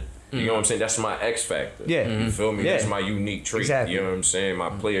spin. You know what I'm saying? That's my X factor. Yeah. You feel me? Yeah. That's my unique trait. Exactly. You know what I'm saying? My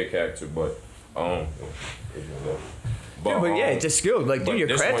player character. But it's just skill. Like, dude, you're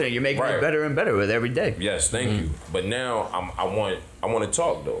crafting it. You're making it better and better with every day. Yes, thank you. But now I want to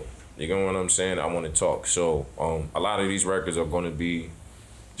talk though. You know what I'm saying? I want to talk. So a lot of these records are going to be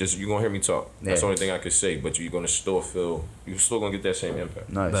just you're gonna hear me talk. That's the only thing I could say. But you're gonna still gonna get that same impact.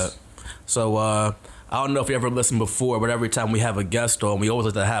 Nice. So I don't know if you ever listened before, but every time we have a guest on, we always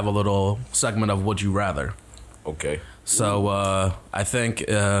like to have a little segment of Would You Rather. Okay. So I think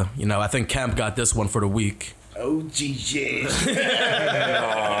I think Kemp got this one for the week. Oh, GG.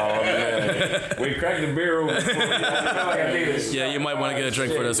 Oh man, we cracked the beer open. Yeah, you might want to get a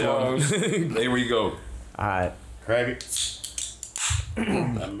drink for this one. There we go. All right. Crack it.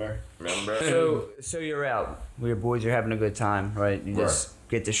 Remember? So you're out. Your boys are having a good time, right? You just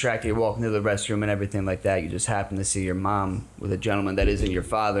get distracted. You're walking to the restroom and everything like that. You just happen to see your mom with a gentleman that isn't your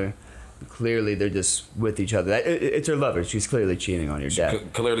father. Clearly, they're just with each other. It's her lover. She's clearly cheating on your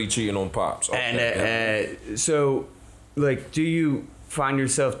dad. Clearly cheating on Pops. Okay. And so, like, do you find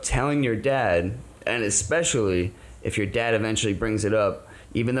yourself telling your dad, and especially if your dad eventually brings it up,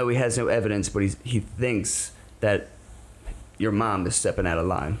 even though he has no evidence, but he thinks that your mom is stepping out of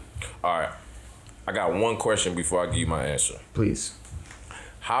line? All right. I got one question before I give you my answer. Please.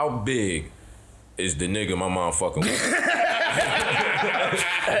 How big is the nigga my mom fucking with?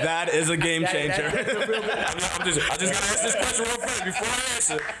 That is a game changer. I just gotta ask this question real fast before I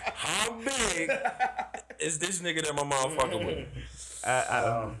answer. How big is this nigga that my mom fucking with?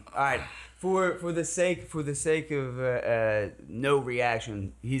 All right. For the sake of no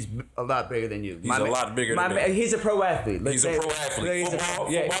reaction, he's a lot bigger than you. He's a lot bigger than me. He's a pro athlete. He's a pro athlete.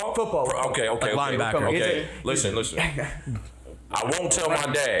 Football. Okay. Linebacker. Okay. Listen. I won't tell my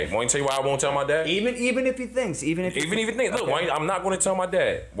dad. Want to tell you why I won't tell my dad? Even if he thinks. Look, I'm not going to tell my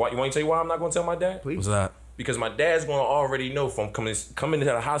dad. You want to tell you why I'm not going to tell my dad? Please. What's that? Because my dad's going to already know from coming into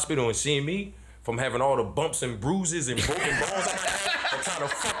the hospital and seeing me, from having all the bumps and bruises and broken bones I had, I'm trying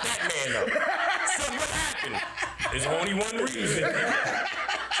to fuck that man up. So what happened? There's only one reason.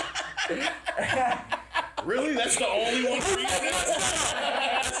 Really? That's the only one reason?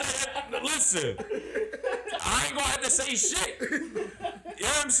 Listen, I ain't gonna have to say shit. You know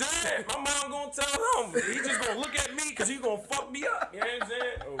what I'm saying? My mom gonna tell him. He just gonna look at me because he gonna fuck me up. You know what I'm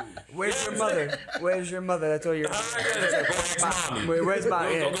saying? Where's your mother? Where's your mother? That's all you're. Go ask mommy. Where's my?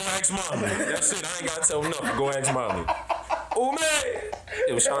 Go ask mommy. That's it. I ain't gotta tell nothing. Go ask mommy. Oh man.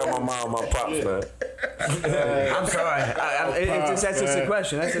 It was shout out my mom, my pops, man. I'm sorry. That's just a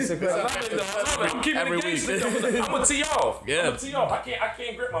question. That's just a question. I'm keeping the game. I'm gonna tee off. Yeah. I'm gonna tee off. I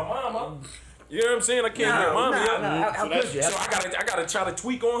can't grip my mom up. You know what I'm saying? I can't grip mommy up. How could you? So I gotta try to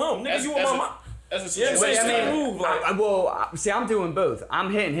tweak on him. Nigga, you want my mom? That's a Yeah, situation. move. See, I'm doing both. I'm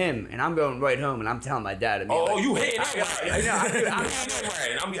hitting him, and I'm going right home, and I'm telling my dad. Oh, you hitting him right? I know. I'm hitting him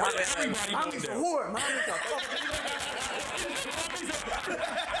right. I'm everybody. I'm just a whore, man.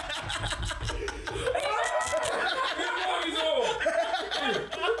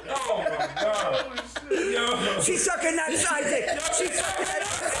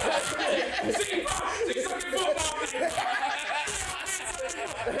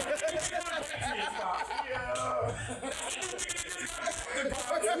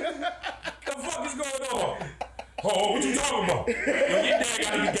 The fuck is going on? Oh, what you talking about? Yo, your dad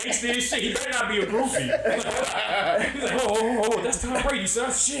gotta be gangster and shit. He better not be a groupie. He's like, oh, that's Tom Brady,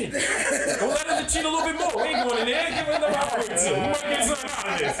 son. Shit. Don't let him cheat a little bit more. We ain't going in there. Give him another opportunity. We might get something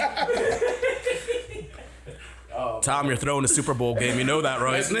out of this. Tom, you're throwing the Super Bowl game. You know that,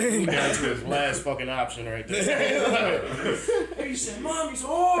 right? That's his last fucking option right there. He said, Mommy's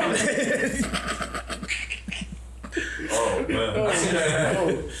hard. Oh, man.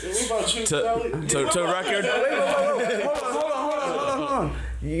 What about you, Sally? To record. Hold on.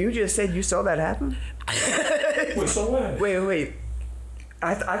 You just said you saw that happen? Wait, so what? Wait.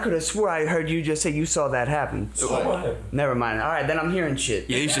 I could have swore I heard you just say you saw that happen. So what happened? Never mind. All right, then I'm hearing shit.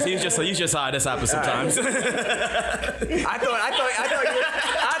 Yeah, he's just high. This happens sometimes. I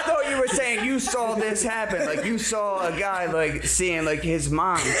thought you were saying you saw this happen. Like you saw a guy like seeing like his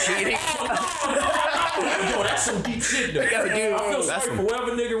mom cheating. Yo, that's some deep shit though. Yo, dude, I feel sorry for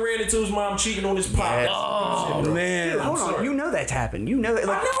whoever nigga ran into his mom cheating on his pop. Yes. Oh man. Dude, hold on. You know that's happened. You know that.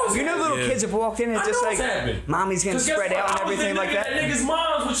 Like, little kids have walked in and just like, mommy's gonna spread out and everything like that. Niggas'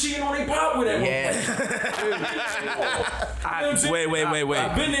 moms were cheating on their pop with that. Yeah. Wait.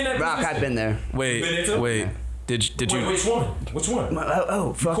 I've been in that. Rock, I've been there. Wait. Did you? Which one? Which one?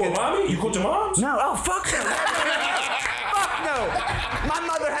 Fuck You it. call mommy? You called your moms? No. Oh, fuck no. Fuck no. My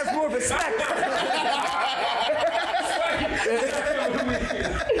mother has more respect.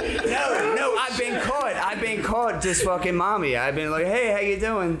 No, I've been caught just fucking mommy. I've been like, hey, how you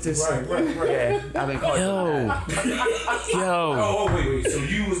doing? Just, Right. Yeah, I've been caught. Yo. Oh, wait. So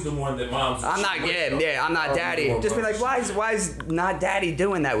you was the one that moms. I'm not, I'm not daddy. Just be like, why is not daddy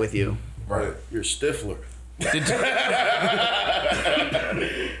doing that with you? Right. You're Stifler.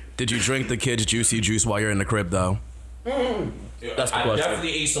 Did you drink the kid's juicy juice while you're in the crib though? That's the I question.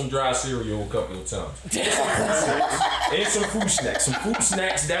 definitely ate some dry cereal a couple of times. And some fruit snacks. Some fruit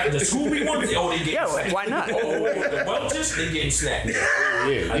snacks that the Scooby ones, they get snacked. Why not? Oh, the Welch's, they getting snacked.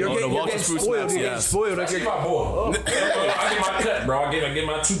 Yeah. You're the Walker's getting fruit spoiled. snacks, You're getting yes. spoiled. That's my boy. I get my cut, bro. I get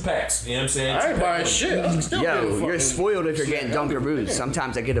my 2 packs. You know what I'm saying? I ain't buying shit. I'm still getting Yo, you're fucking spoiled if you're getting Dunkaroos.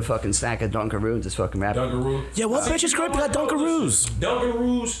 Sometimes I get a fucking snack of Dunkaroos. It's fucking rap. Dunkaroo. Yeah, what bitch's crib got Dunkaroos?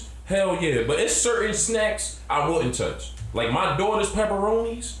 Dunkaroos, hell yeah. But it's certain snacks I wouldn't touch. Like my daughter's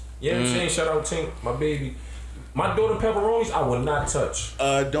pepperonis. You know what I'm saying? Shout out Tink, my baby. My daughter pepperonis, I would not touch.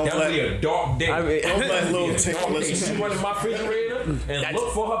 Don't That would be a dark day. don't let little Tink She listen. run in my refrigerator and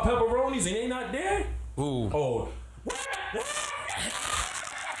look for her pepperonis and they not there. Ooh. Oh. You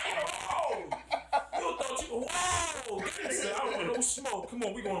thought you whoa! Gangsta, I don't want no smoke. Come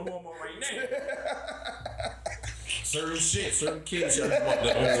on, we going to Walmart right now. Certain kids, don't touch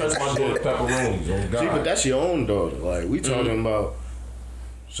my daughter pepperonis. Oh God. See, but that's your own daughter. Like, we talking about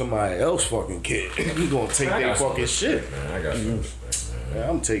somebody else fucking kid. You gonna take I their got fucking shit. Man, I got some respect, man. Man,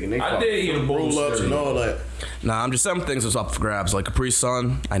 I'm taking their I did eat a fucking bowl of roll-ups and cereal. all that. Nah, I'm just some things is up for grabs. Like Capri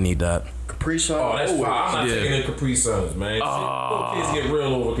Sun, I need that. Capri Sun. Oh, that's fine. I'm not Yeah. taking the Capri Suns, man. Little kids get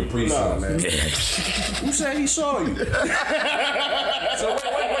real over Capri Nah, Suns. man. Who said he saw you? So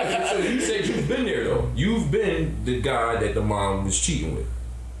wait. So you said you've been there though. You've been the guy that the mom was cheating with.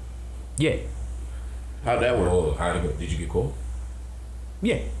 Yeah. How'd that work? Oh, did you get caught?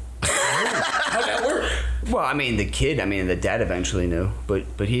 Yeah. How'd that work? Well, the the dad eventually knew, but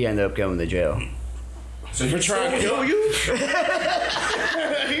he ended up going to jail. So For you trying to kill you?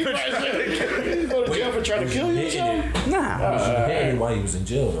 He go to jail for trying to kill you or something? Nah. Hey, why he was in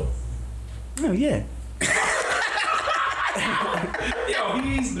jail though? Oh, yeah. Yo,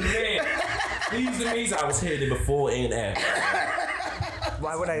 he's the man. He's the man. I was headed before and after.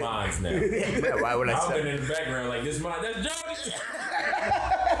 Why would I? Mine's now. Yeah, why would I I've say? been in the background like this. Mine. That's Johnny.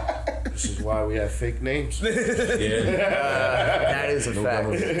 This is why we have fake names. Yeah. That is a fact.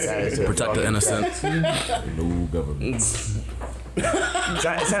 That is a Protect the innocent. No government.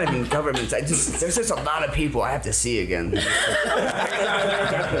 It's not even government. There's just a lot of people I have to see again.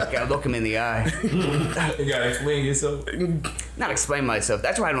 Gotta look them in the eye. You gotta explain yourself. Not explain myself.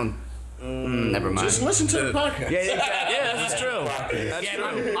 That's why I don't. Never mind. Just listen to the podcast. Yeah, exactly. Yeah, that's true.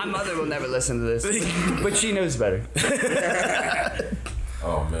 Yeah, my mother will never listen to this, but she knows better.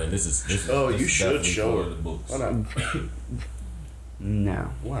 Oh man, this is Oh, you this is should definitely show for her. the books. Why not?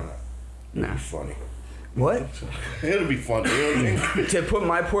 No. Why not? No. Funny. What? It'll be funny. You know what I mean? To put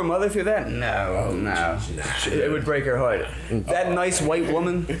my poor mother through that? No, no. It would break her heart. That nice white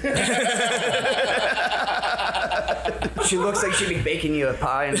woman. She looks like she'd be baking you a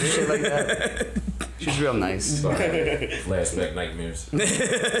pie and shit like that. She's real nice. Flashback nightmares. Remember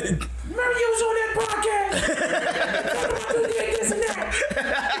you was on that podcast?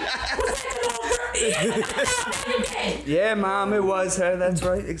 Yeah, Mom, it was her. That's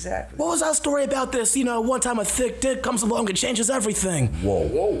right, exactly. What was that story about this? You know, one time a thick dick comes along and changes everything.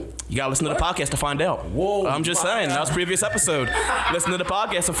 Whoa. You gotta listen to the podcast to find out. Whoa. I'm just saying, that was previous episode. Listen to the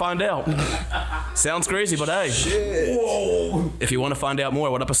podcast to find out. Sounds crazy, but hey. Shit. Whoa. If you want to find out more,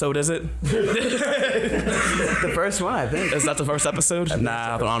 what episode is it? The first one, I think. Is that the first episode?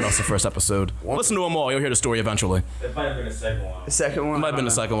 Nah, I don't know. It's the first episode. Listen to them all. You'll hear the story eventually. It might have been the second one. The second one? It might have been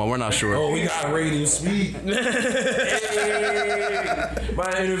the second one. We're not sure. Oh, we got Radio Sweet. Hey, my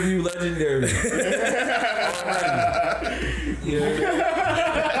interview legendary. Yeah,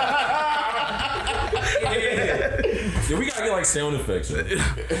 we gotta get like sound effects.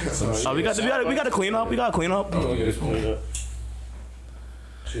 We got to clean up. We got to clean up. Oh, get this cleaned up.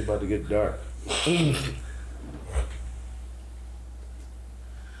 Shit about to get dark.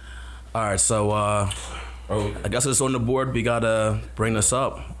 All right, so I guess it's on the board. We gotta bring this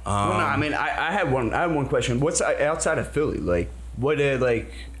up. Well, no, I mean, I had one question. What's outside of Philly? Like, what?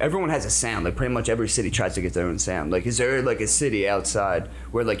 Like, everyone has a sound. Like, pretty much every city tries to get their own sound. Like, is there like a city outside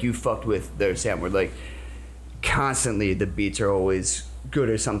where like you fucked with their sound? Where like constantly the beats are always good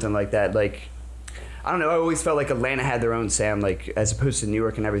or something like that. Like, I don't know. I always felt like Atlanta had their own sound, like as opposed to New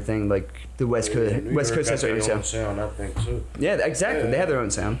York and everything. Like the West Coast, West Coast has their own sound. I think too. Yeah, exactly. They have their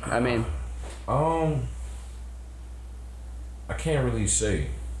own sound. I mean, I can't really say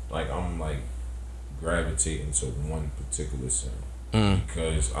like I'm like gravitating to one particular sound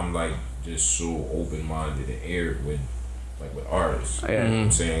because I'm like just so open minded and aired with artists. Yeah. You know what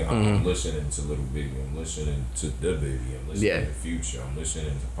I'm saying? I'm listening to Little Baby, I'm listening to The Baby, I'm listening to Future, I'm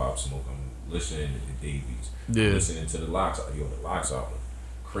listening to Pop Smoke, I'm listening to the Davies, I'm listening to the Locks. Yo, the Locks album,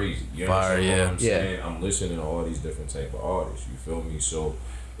 crazy. You know what I'm saying? I'm listening to all these different type of artists. You feel me? So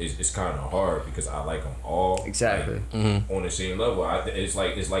it's kind of hard because I like them all exactly like, on the same level. It's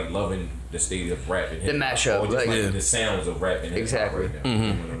like loving the state of rap and the mashup, like the sounds of rap and exactly. Right now.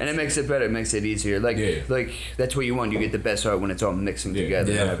 You know and it makes it better. It makes it easier. Like that's what you want. You get the best art when it's all mixing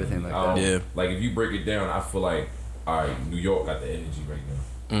together and everything like that. Yeah. Like if you break it down, I feel like all right, New York got the energy right now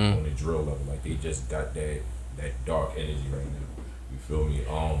on the drill level. Like they just got that dark energy right now. You feel me?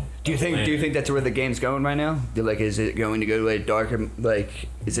 Do you think that's where the game's going right now? Is it going to go to a darker? Like,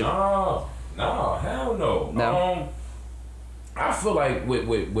 is it? No, hell no. No. I feel like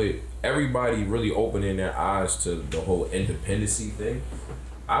with everybody really opening their eyes to the whole independency thing,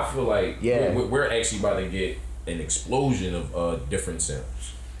 I feel like we're actually about to get an explosion of different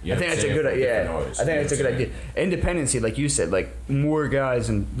sounds. I think that's a good idea. I think that's a good idea. Independency, like you said, like more guys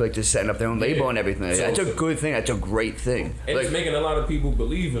and like just setting up their own label and everything. That's a good thing. That's a great thing. And like, it's making a lot of people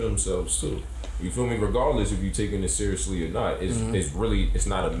believe in themselves too. You feel me? Regardless if you're taking it seriously or not, it's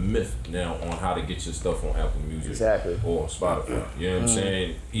not a myth now on how to get your stuff on Apple Music or Spotify. You know what I'm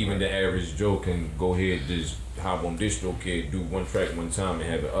saying? Even the average Joe can go ahead just hop on DistroKid, do one track one time and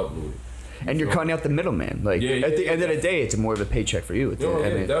have it uploaded. And you're cutting out the middleman. Like at the end of the day, it's more of a paycheck for you.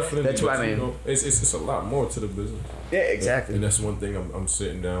 Definitely. That's what I mean. You know, it's a lot more to the business. Yeah, exactly. And that's one thing I'm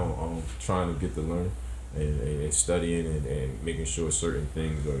sitting down trying to get to learn and studying and making sure certain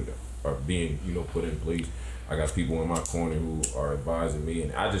things are being put in place. I got people in my corner who are advising me,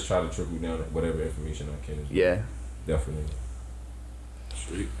 and I just try to trickle down whatever information I can. Yeah, definitely.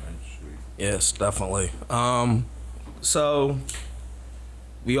 Sweet. Yes, definitely. So.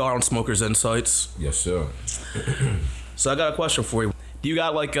 We are on Smokers Insights. Yes, sir. So I got a question for you. Do you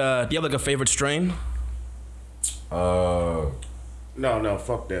have like a favorite strain? No,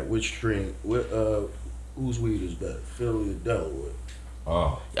 fuck that. Which strain? Whose weed is better, Philly or Delaware?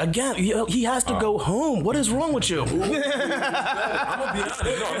 Again, he has to go home. What is wrong with you? I'm gonna be honest.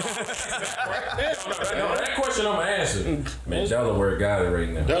 No, that question I'm gonna answer. Man, Delaware got it right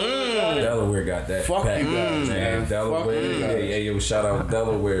now. Delaware got that. Fuck pack. you guys, man. Delaware. Hey, yo, shout out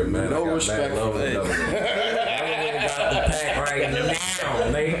Delaware, man. No respect for that. Delaware got the pack right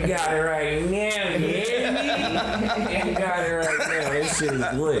now. They got it right now. They got it right now. That shit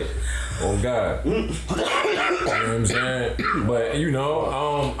is lit. Oh God. You know what I'm saying? But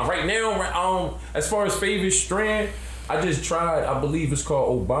right now, as far as favorite strand, I just tried, I believe it's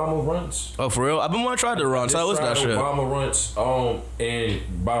called Obama Runts. Oh, for real? I've been wanting to try the Runts. How was that shit? Obama Runts,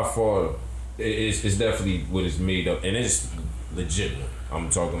 and by far, it's definitely what it's made up, and it's legit. I'm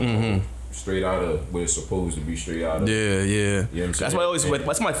talking about straight out of what it's supposed to be, straight out of. Yeah. You know what I'm that's why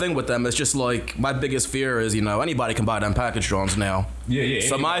that's my thing with them. It's just like my biggest fear is anybody can buy them package drones now. Yeah.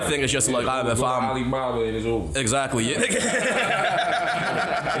 So my thing is just like if I'm Alibaba and it's over. Exactly. Yeah.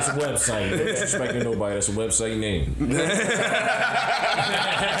 It's a website. Don't disrespect nobody. That's a website name.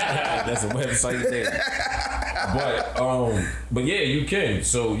 That's a website name. But yeah, you can.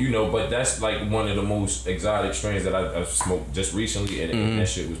 So but that's like one of the most exotic strains that I've smoked just recently, and that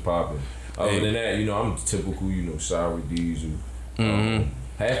shit was popping. Other than that, I'm typical, sour diesel.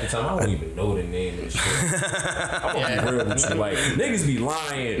 Half the time, I don't even know the name of the shit. I'm gonna be real with you. Like, niggas be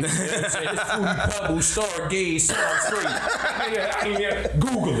lying. You know what I'm saying? It's Fruity Pebbles, Stargaze, Sound Straight.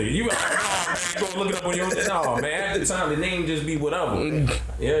 Google it. You like, man, go look it up on your own. No, man, half the time, the name just be whatever. You know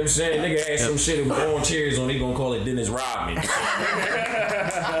what I'm saying? Nigga ask some shit with orange cherries on, they gonna call it Dennis Rodman.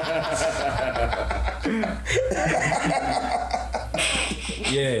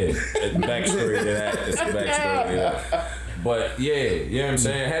 Yeah, backstory to that. It's the backstory to that. But yeah, you know what I'm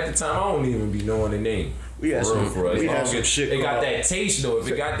saying? Half the time I don't even be knowing the name. We had some shit. It got that taste though. If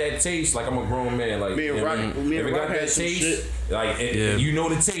it got that taste, like I'm a grown man. Like me and Rock, if it got that taste, like you know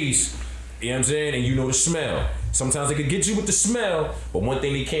the taste. You know what I'm saying? And you know the smell. Sometimes they could get you with the smell, but one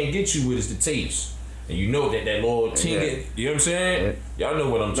thing they can't get you with is the taste. And you know that little ting, you know what I'm saying? Y'all know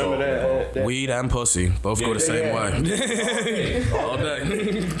what I'm talking about. Weed and pussy both go the same way. All day.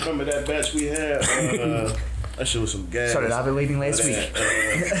 Remember that batch we had? That shit was some gas. Started ovulating last week.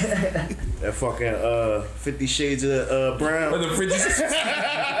 That fucking 50 Shades of Brown.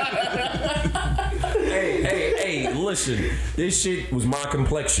 Hey, listen. This shit was my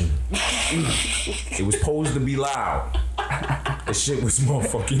complexion. It was supposed to be loud. That shit was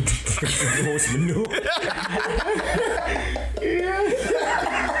motherfucking horse manure.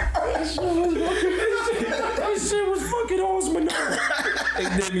 That shit was fucking horse manure. They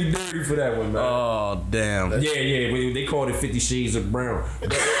did me dirty for that one, man. Oh, damn. Yeah, but they called it 50 Shades of Brown.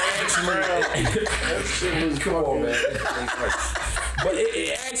 That shit was, come on, man. But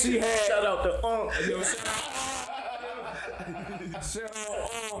it actually had. Shout out to Shout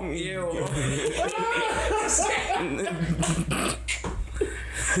out,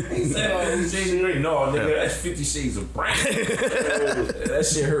 No, nigga, that's 50 Shades of Brown. That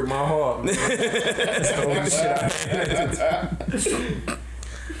shit hurt my heart, man. That's the only shit I had.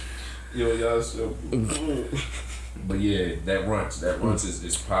 Y'all so. But yeah, that runts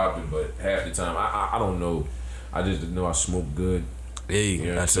is popping, but half the time I don't know. I just know I smoke good. Hey,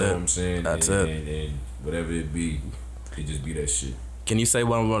 that's it. What I'm saying? That's it. And whatever it be, it just be that shit. Can you say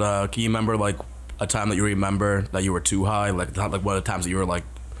can you remember like a time that you remember that you were too high? Like one of the times that you were like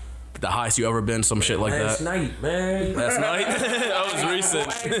the highest you ever been, some shit like Last that. night, man. Last night? That was recent.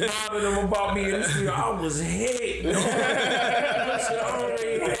 I asked them about me in the studio. I was hit. I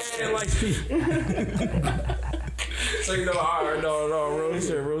had like.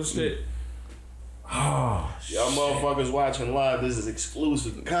 So real shit. Oh, y'all motherfuckers watching live, this is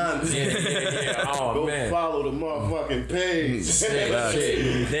exclusive content. Yeah. Oh, Go man. follow the motherfucking page.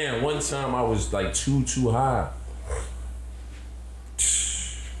 Shit. Damn, one time I was like too high.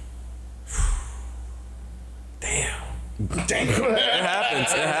 Damn. It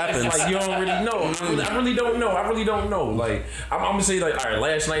happens. Like you don't really know. I really don't know. Like I'm gonna say like, all right,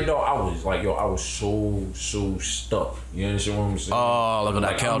 last night though, I was like, I was so stuck. You understand what I'm saying? Oh, look at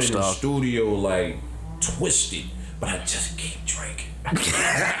that couch stuff. I'm in the stuff. studio like twisted, but I just keep drinking.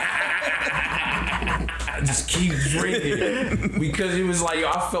 I just keep drinking because it was like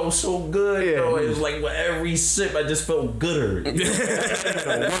I felt so good. It was like with every sip, I just felt gooder. That's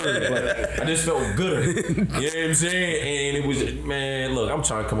not a word, but I just felt gooder. You know what I'm saying? And it was, man. Look, I'm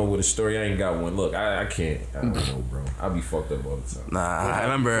trying to come up with a story. I ain't got one. Look, I can't. I don't know, bro. I be fucked up all the time. Nah, I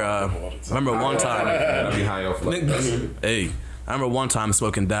remember one time. I be high off like Hey. I remember one time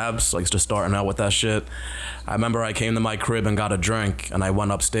smoking dabs, like just starting out with that shit. I remember I came to my crib and got a drink, and I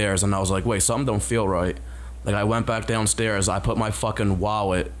went upstairs, and I was like, wait, something don't feel right. Like, I went back downstairs, I put my fucking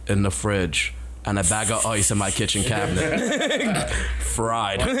wallet in the fridge, and a bag of ice in my kitchen cabinet.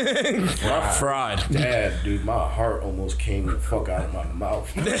 Fried. Dad, dude, my heart almost came the fuck out of my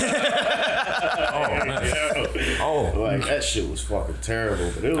mouth. man. Like, that shit was fucking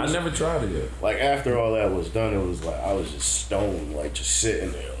terrible. But it was, I never tried it yet. Like, after all that was done, it was like, I was just stoned, like, just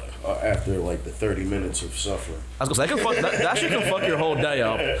sitting there, like, after, like, the 30 minutes of suffering. I was gonna say, that shit can fuck your whole day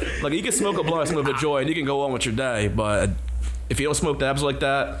up. Like, you can smoke a blunt, smoke a joint, and you can go on with your day, but if you don't smoke dabs like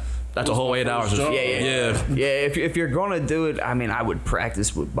that, that's a whole 8 hours. Yeah. If you're gonna do it, I mean, I would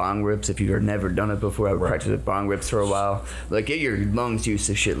practice with bong rips. If you've never done it before, I would practice with bong rips for a while. Like, get your lungs used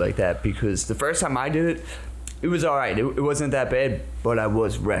to shit like that. Because the first time I did it, it was all right. It wasn't that bad, but I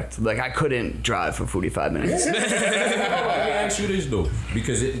was wrecked. Like, I couldn't drive for 45 minutes. Let me ask you this though,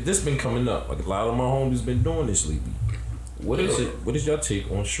 because this been coming up. Like, a lot of my homies been doing this lately. What is your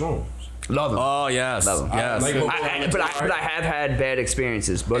take on shrooms? Love them. Oh, yes. Love them. Yes. But I have had bad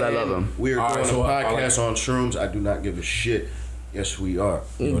experiences, but I love them. We are doing a podcast on shrooms. I do not give a shit. Yes, we are.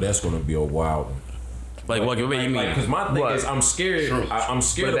 That's gonna be a wild one. Like what do you mean? Because my thing is, I'm scared. I'm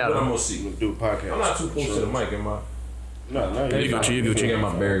scared of what I'm gonna see. Do a podcast. I'm not too close to the mic, am I? No, you go. Got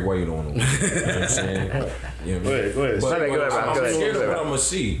my Barry White on. You know what I'm saying? You know what I mean? Go ahead. But I'm Go scared ahead. of what I'm gonna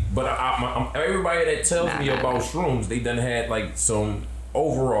see. But I'm everybody that tells me about shrooms, they done had like some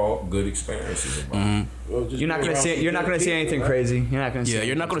overall good experiences about it. Well, You're not gonna see. You're not gonna see anything crazy. You're not gonna. See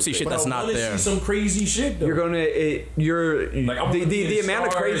You're not gonna see shit that's not there. See some crazy shit though. You're gonna. You're like I'm the amount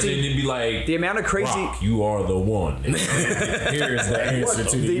of crazy. And it'd be like The amount of crazy. Rock, you are the one. Here's the answer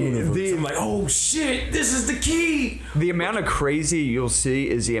to the universe. I'm like, oh shit, this is the key. The amount of crazy you'll see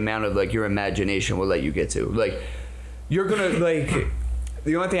is the amount of like your imagination will let you get to. Like, you're gonna like.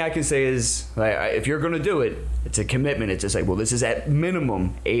 The only thing I can say is, like, if you're gonna do it, it's a commitment. It's just like, well, this is at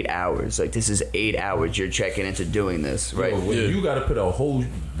minimum 8 hours. Like, this is 8 hours you're checking into doing this, right? You got to put a whole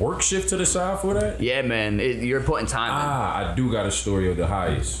work shift to the side for that. Yeah, man, you're putting time in. I do got a story of the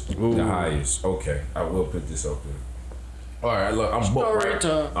highest. Ooh. The highest. Okay, I will put this up there. All right, look, I'm booked. Right?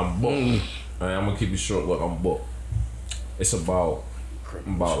 I'm booked. All right, I'm gonna keep it short. Look, I'm booked. It's about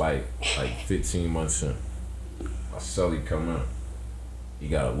like 15 months in. My celly come in. He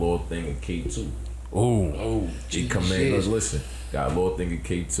got a little thing in K2. Ooh. He come in, listen. Got a little thing in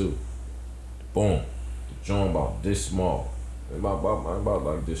K2. Boom. The joint about this small. About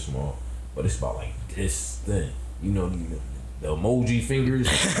like this small. But it's about like this thin. You know, the emoji fingers.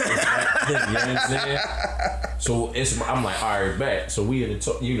 It's that thin, you know what I'm saying? So I'm like, all right, back. So we in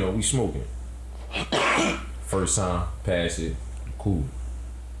the we smoking. First time, pass it, I'm cool.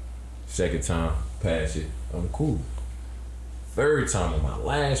 Second time, pass it, I'm cool. Third time on my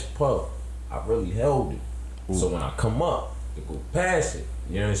last puff, I really held it. Ooh. So when I come up to go past it,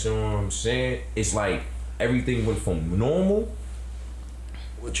 you understand what I'm saying? It's like everything went from normal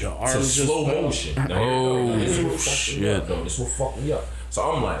with your to arms slow motion. Shit. This will fuck me up. So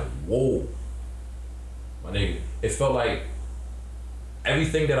I'm like, whoa. My nigga, it felt like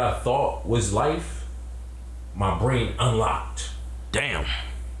everything that I thought was life, my brain unlocked. Damn.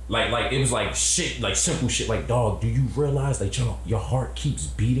 Like it was like shit, like simple shit. Like, dog, do you realize that your heart keeps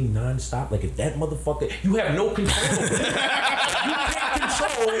beating nonstop? Like if that motherfucker, you have no control over it. You can't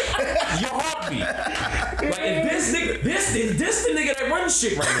control your heartbeat. Like if this the nigga that runs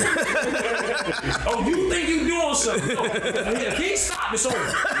shit right now. Oh, you think you doing something? No, if he stop, it's over.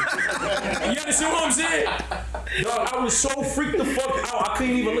 You understand what I'm saying? Dog, I was so freaked the fuck out. I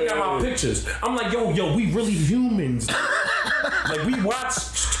couldn't even look at my pictures. I'm like, yo, we really humans. Like we watch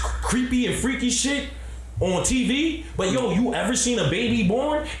creepy and freaky shit on TV, but yo, you ever seen a baby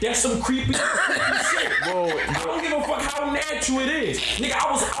born? That's some creepy shit. Bro, I don't give a fuck how natural it is. Nigga,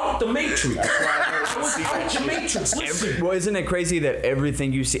 I was out the Matrix. I was out the Matrix. Listen. Well, isn't it crazy that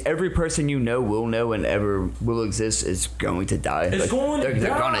everything you see, every person you know will know and ever will exist is going to die? It's going to die.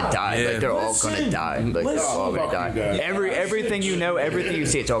 They're gonna die. Yeah. Like they're all gonna die. Like they're all gonna die. Everything you know, everything you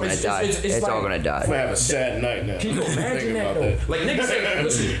see, it's all gonna die. It's all gonna die. I'm gonna have a sad night now. Can you imagine that though? Like niggas say,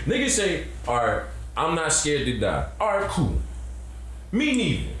 listen, niggas say, alright, I'm not scared to die. Alright, cool. Me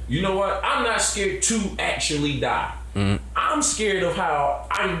neither. You know what? I'm not scared to actually die. Mm-hmm. I'm scared of how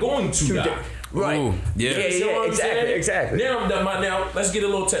I'm going to die. Right. Ooh, yeah. Exactly. Now let's get a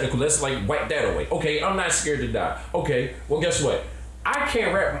little technical. Let's like wipe that away. Okay, I'm not scared to die. Okay, well guess what? I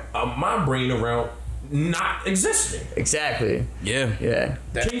can't wrap my brain around not existing. Exactly. Yeah.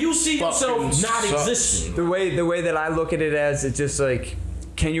 Can you see yourself not existing? The way that I look at it as, it's just like,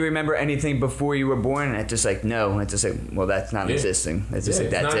 can you remember anything before you were born? And it's just like, no. It's just like, well, that's not existing. It's just like,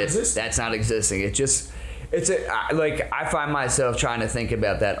 that's it. That's not existing. I find myself trying to think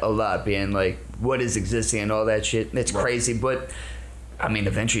about that a lot, being like, what is existing and all that shit. It's crazy, but I mean,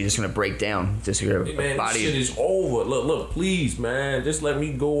 eventually you're just gonna break down. Just your body. This shit is over. Look, please, man, just let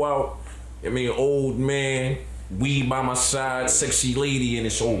me go out. I mean, old man, weed by my side, sexy lady, and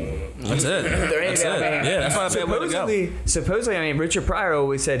it's over. That's it. That's it. Yeah, that's why I said way to go. Supposedly, I mean, Richard Pryor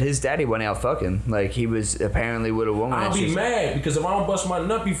always said his daddy went out fucking. Like, he was apparently with a woman. I'll be mad because if I don't bust my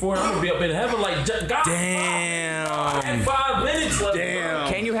nut before, I'm gonna be up in heaven like, God. Damn. I had 5 minutes left. Damn.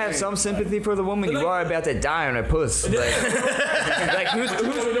 Can you have some sympathy for the woman? You are about to die on her puss. Like who's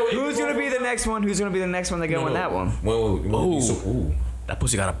gonna be the next one? Who's gonna be the next one to go in that one? Ooh. That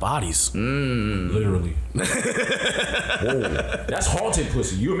pussy got a bodies. Literally. Whoa. That's haunted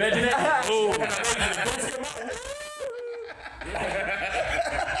pussy. You imagine that? Oh.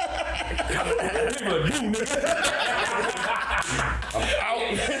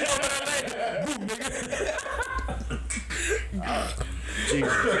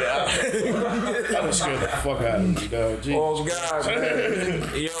 Jesus. That would scare the fuck out of me, dog. Jesus. Oh God, man.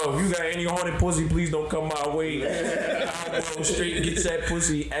 Yo, if you got any haunted pussy, please don't come my way. I'll go straight and get that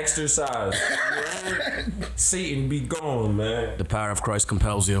pussy exercise. Satan be gone, man. The power of Christ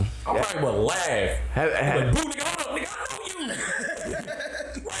compels you. I probably would laugh. Like, boo, nigga, hold up, nigga, I know you.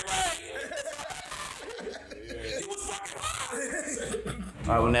 He was fucking hot.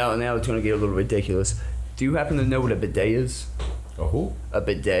 All right, well now it's gonna get a little ridiculous. Do you happen to know what a bidet is? A who? A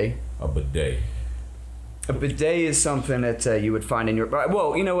bidet. A bidet. A bidet is something that you would find in your.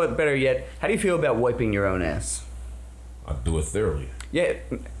 Well, you know what? Better yet, how do you feel about wiping your own ass? I do it thoroughly. Yeah,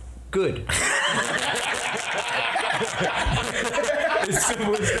 good. It's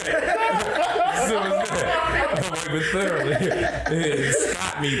simple as that. It's simple as that. I wipe it thoroughly.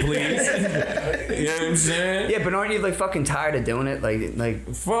 Stop me, please. You know what I'm saying? Yeah, but aren't you like fucking tired of doing it?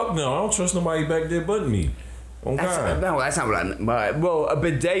 Like. Fuck no, I don't trust nobody back there but me. Oh God. No, that's not what I meant. But, well, a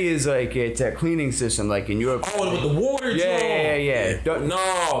bidet is like it's a cleaning system, like in Europe. Oh, with the water. Yeah.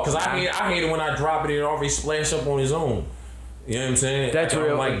 No, because I hate it when I drop it and it already splash up on his own. You know what I'm saying? That's I don't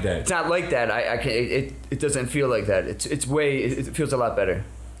real. like that. It's not like that. I can't. It doesn't feel like that. It feels a lot better.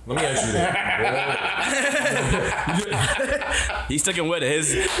 Let me ask you that. He's sticking with it.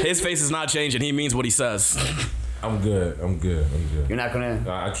 His face is not changing. He means what he says. I'm good. You're not gonna.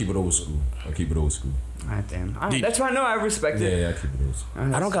 I keep it old school. Alright, damn. That's fine. No, I respect it. Yeah, I keep it old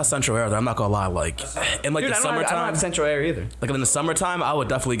school. I don't got central air though. I'm not gonna lie. Like in like Dude, the I don't summertime, have central air either. like in the summertime, I would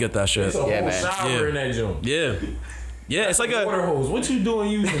definitely get that shit. It's a whole man. shower in that joint. Yeah. Yeah, it's like a Water hose. What you doing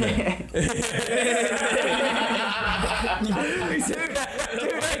using that? Dude,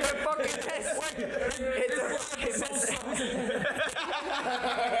 like a fucking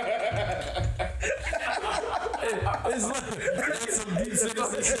That's some deep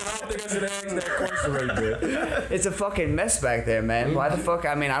citizen shit. I don't think I should ask that question right there. It's a fucking mess back there, man. Why the fuck?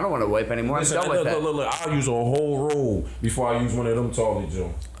 I mean, I don't want to wipe anymore. I'm done with that. Look, I'll use a whole roll before I use one of them toilet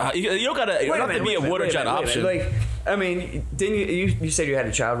joints. you don't gotta. You don't have to be a water jet option. Like, I mean, didn't you said you had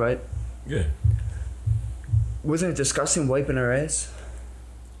a child, right? Yeah. Wasn't it disgusting wiping her ass?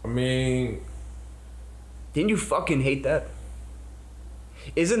 I mean, Didn't you fucking hate that?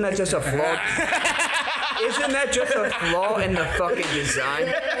 Isn't that just a flaw? Isn't that just a flaw in the fucking design?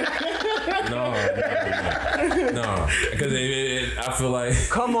 no. Because I feel like.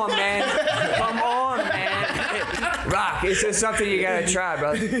 Come on, man. Rock, it's just something you gotta try,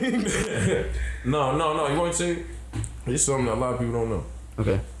 brother. No. You want to say? It's something that a lot of people don't know.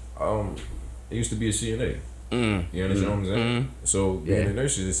 Okay. It used to be a CNA. You understand what I'm saying? So being a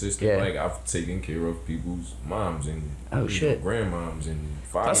nurse's assistant, like I've taken care of people's moms and grandmoms and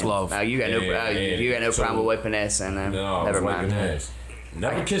fathers. That's love. You got no problem with wiping ass, and never mind. Ass.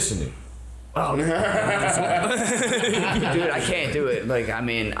 Never kissing it. Oh, dude, I can't do it. Like, I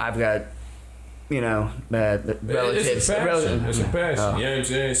mean, I've got, relatives. It's a passion. You know what I'm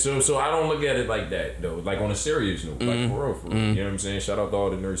saying? So I don't look at it like that though. Like on a serious note, like for real. You know what I'm saying? Shout out to all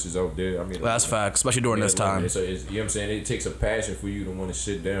the nurses out there. I mean, that's facts, especially during this time. So you know what I'm saying? It takes a passion for you to want to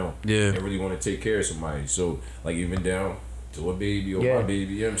sit down and really want to take care of somebody. So like even down to a baby or my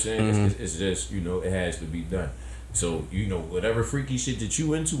baby, you know what I'm saying? It's just it has to be done. So whatever freaky shit that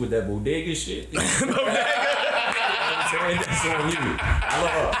you into with that bodega shit. That's on you.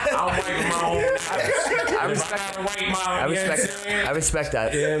 I'll wipe my own. I respect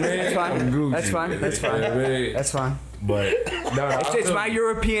that. Yeah, man. That's fine. That's fine. But it's my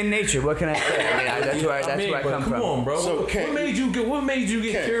European nature. What can I say? I mean, that's where I come from. Come on, bro. So what made you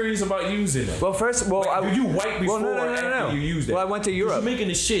get curious about using it? Well, first, did you wipe before or after you used it? Well, I went to Europe. You're making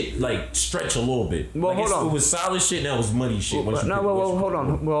the shit like stretch a little bit. Well, hold on. It was solid shit. Now it was muddy shit. Hold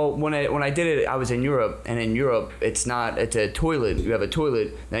on. Well, when I did it, I was in Europe, and in Europe, it's a toilet. You have a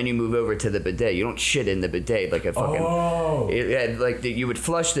toilet, then you move over to the bidet. You don't shit in the bidet like a fucking. Oh. You would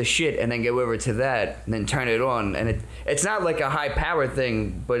flush the shit and then go over to that, and then turn it on, and it's not like a high power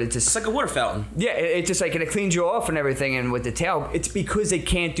thing, but it's like a water fountain. Yeah, it's just like, and it cleans you off and everything, and with the towel, it's because they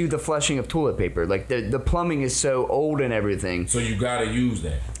can't do the flushing of toilet paper. Like the plumbing is so old and everything. So you gotta use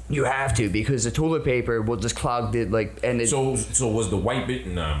that. You have to, because the toilet paper will just clog it So was the white bit?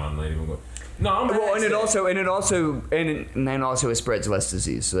 Nah, I'm not even going. No, and then also it spreads less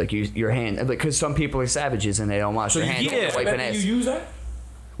disease. So like your hand, because some people are savages and they don't wash their hands. Yeah, wiping ass. You use that?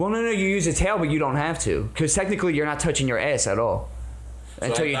 Well, no, you use a towel, but you don't have to, because technically you're not touching your ass at all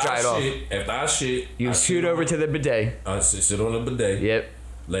until you dry it off. After I shit, you scoot over to the bidet. I sit on the bidet. Yep.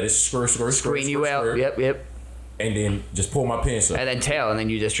 Let it squirt. Screen you out. Yep. and then just pull my pants up. And then tail, and then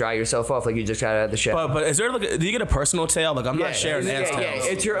you just dry yourself off like you just got out of the shower. But is there do you get a personal tail? Like I'm not sharing ass tails.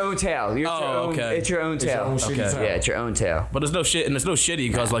 Yeah, it's your own tail. Okay. It's your own tail. Okay. Yeah, it's your own tail. But there's no shit, and there's no shitty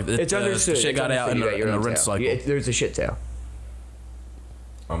because like It's understood. the shit got out in the rinse cycle. There's a shit tail.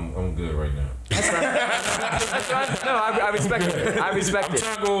 I'm good right now. No, I respect it. I respect I'm it.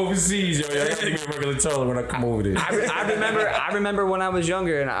 trying to go overseas, yo. I gotta get a regular taller when I come over there. I remember when I was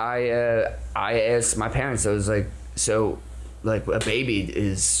younger, and I asked my parents. I was like, so, like, a baby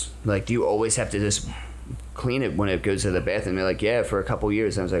is like, do you always have to just clean it when it goes to the bathroom? They're like, yeah, for a couple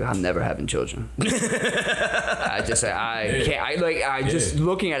years. And I was like, I'm never having children. I can't. Just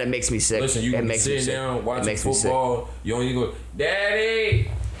looking at it makes me sick. Listen, you can be sitting down watching football. You only go, Daddy.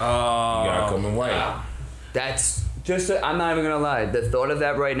 You gotta come in white. That's just. I'm not even gonna lie. The thought of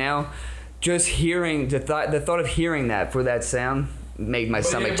that right now, just hearing the thought of hearing that for that sound made my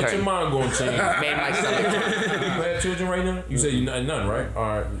stomach turn. But your mind gonna change. Made my stomach turn. You have children right now? You say you none, right?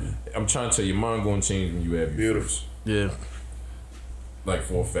 All right. I'm trying to tell you, your mind gonna change when you have your Beautiful. Yeah. Like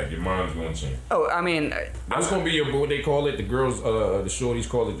for a fact, your mind's gonna change. Oh, I mean, That's gonna be your what they call it. The girls, the shorties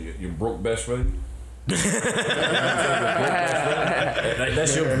call it your broke best friend. That's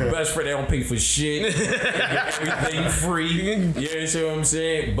your best friend. They don't pay for shit. Everything free. You understand what I'm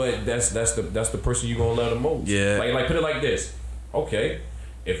saying? But that's the person you gonna love the most. Yeah. Like put it like this. Okay,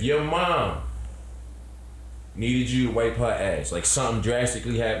 if your mom needed you to wipe her ass, like something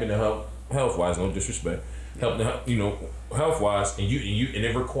drastically happened to her health wise, no disrespect, health wise, and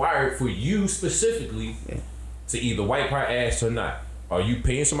it required for you specifically to either wipe her ass or not. Are you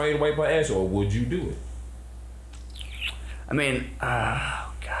paying somebody to wipe her ass, or would you do it? I mean,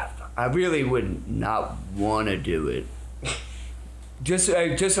 God, I really would not want to do it. Just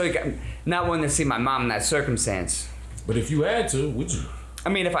like not wanting to see my mom in that circumstance. But if you had to, would you? I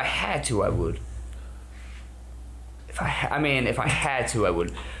mean, if I had to, I would. If I had to, I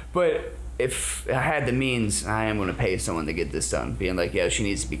would. But if I had the means, I am going to pay someone to get this done. Being like, yeah, she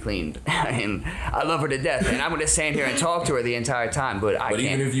needs to be cleaned. And I love her to death. And I'm going to stand here and talk to her the entire time. But I can't.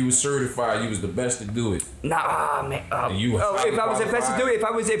 Even if you were certified, you was the best to do it. Nah, man. if I was the best to do it,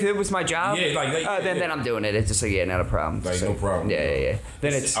 if it was my job, then I'm doing it. It's just like, yeah, not a problem. Like, so, no problem. Yeah.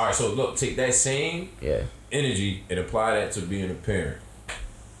 Then it's all right. So look, take that same energy and apply that to being a parent.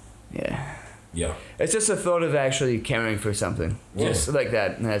 Yeah. Yeah. It's just a thought of actually caring for something. Yeah. Just like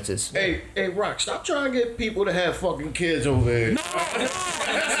that. And that's just. Hey, Rock, stop trying to get people to have fucking kids over here. No.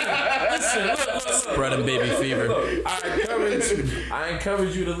 Listen, look. Spreading baby fever. Look, I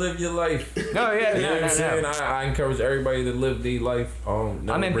encourage you to live your life. No, yeah, You know what I'm saying? no. I encourage everybody to live their life.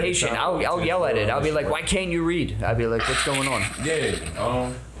 I'm impatient. I'll yell at it. I'll be like, why can't you read? I'll be like, what's going on? Yeah.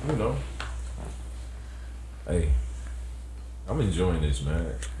 Hey, I'm enjoying this,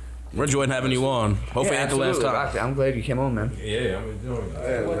 man. We're enjoying having you on. Hopefully ain't the last time. Rock, I'm glad you came on, man. Yeah, I'm enjoying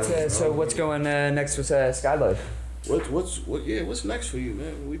it. What's going next with Skylife? What's next for you,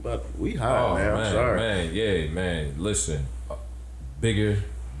 man? We high, man. I'm sorry. Man. Listen, bigger,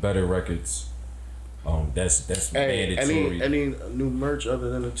 better records. That's mandatory. Any new merch other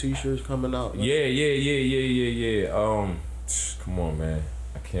than the t-shirts coming out? Man? Yeah. Come on, man.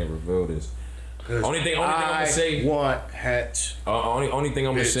 I can't reveal this. Only thing I'm gonna say. Want hats. Only thing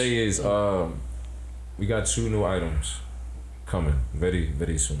I'm gonna say is we got 2 new items coming very,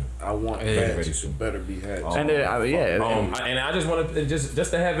 very soon. I want very, hats. very soon. It better be hats. And I just want to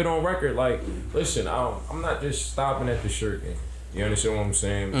just to have it on record. Like, listen, I'm not just stopping at the shirt. You understand what I'm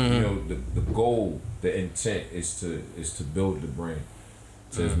saying? Mm-hmm. You know, the goal, the intent is to build the brand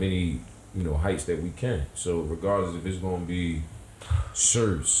to as many heights that we can. So regardless if it's gonna be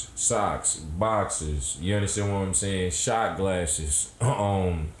shirts, socks, boxes, you understand what I'm saying? Shot glasses,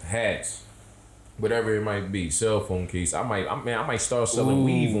 hats, whatever it might be, cell phone case. I might start selling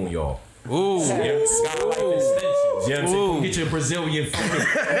weave on y'all. Ooh. Yeah, Skylife extensions. You know what I'm saying? Go get your Brazilian fruit.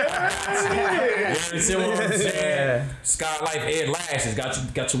 You understand what I'm saying? Skylife Air lashes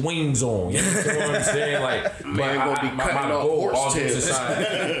got your wings on. You understand what I'm saying? Like, man, gonna be cutting my off goal horse all tails. this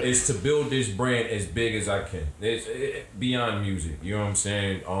aside is to build this brand as big as I can. It's beyond music. You know what I'm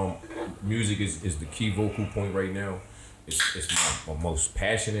saying? Music is the key vocal point right now. It's my most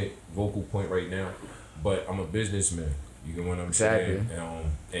passionate vocal point right now. But I'm a businessman. You get what I'm saying?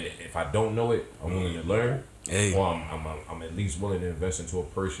 And if I don't know it, I'm willing to learn. Hey. Or I'm at least willing to invest into a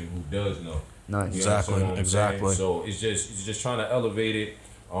person who does know. Nice. Exactly. So it's just trying to elevate it.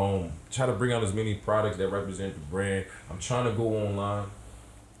 Try to bring out as many products that represent the brand. I'm trying to go online,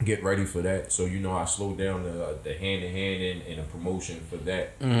 get ready for that. So I slow down the hand in hand and the promotion for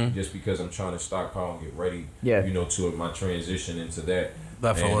that, just because I'm trying to stockpile and get ready. Yeah. To my transition into that.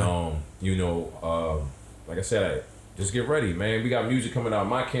 Definitely. And like I said, just get ready, man. We got music coming out.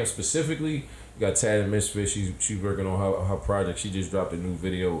 My camp specifically. We got Tad and Misfit. She's working on her project. She just dropped a new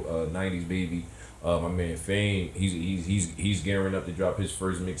video, 90s Baby. My man Fame, he's gearing up to drop his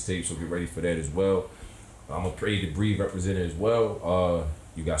first mixtape, so get ready for that as well. I'm a Pray to Breathe representative as well.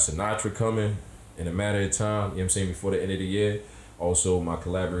 You got Sinatra coming in a matter of time, you know what I'm saying, before the end of the year. Also, my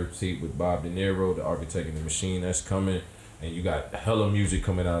collaborative tape with Bob De Niro, the Architect and the Machine, that's coming. And you got hella music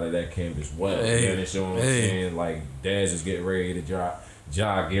coming out of that camp as well. Hey. You understand what I'm saying? Like, Daz is getting ready to drop.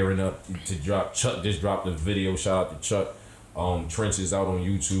 Ja gearing up to drop. Chuck just dropped a video. Shout out to Chuck. Trench is out on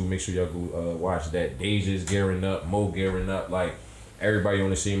YouTube. Make sure y'all go watch that. Deja's gearing up. Mo gearing up. Like, everybody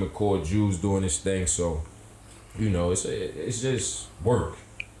on the same accord. Jules doing this thing. So, you know, it's just work.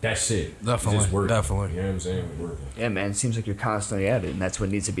 That's it. Definitely. It's just work. Definitely. You know what I'm saying? Working. Yeah, man. It seems like you're constantly at it, and that's what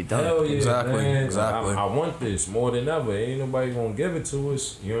needs to be done. Hell yeah, Exactly, man. exactly. I want this more than ever. Ain't nobody gonna give it to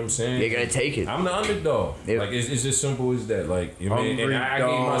us. You know what I'm saying? You're gonna take it. I'm the underdog. Yep. Like it's just simple as that. Like you know what I mean? And I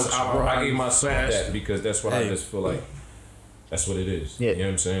gave myself that because that's what I just feel like. That's what it is. Yeah. You know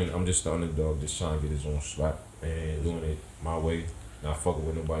what I'm saying? I'm just the underdog, just trying to get his own spot and doing it my way. Not fucking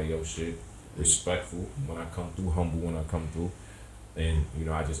with nobody else shit. Respectful when I come through, humble when I come through, and you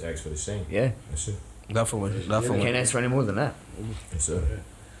know I just ask for the same. Yeah. That's it. Definitely. Can't ask for any more than that. That's it.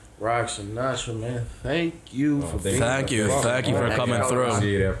 Rock Sinatra, man. Thank you for being Thank you for coming through. I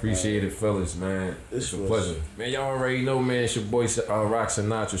appreciate it, fellas, man. It's a pleasure. Man, y'all already know, man. It's your boy Rock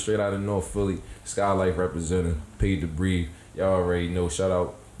Sinatra, straight out of North Philly. Skylife representative, Paid to Breathe. Y'all already know. Shout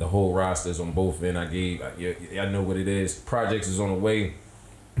out the whole rosters on both ends. I know what it is. Projects is on the way.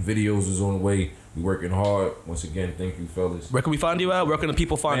 Videos is on the way. We working hard. Once again, thank you, fellas. Where can we find you at? Where can the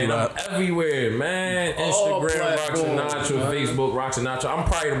people find Man, you I'm at? everywhere, man. Instagram, Rock Sinatra, Facebook, Rock Sinatra. I'm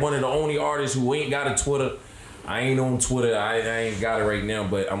probably one of the only artists who ain't got a Twitter. I ain't on Twitter. I ain't got it right now,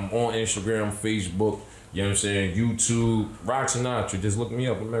 but I'm on Instagram, Facebook. You know what I'm saying? YouTube, Rock Sinatra. Just look me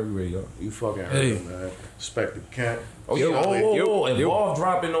up. I'm everywhere, y'all. You fucking heard him, man. Respect the camp. Oh, yeah. Evolve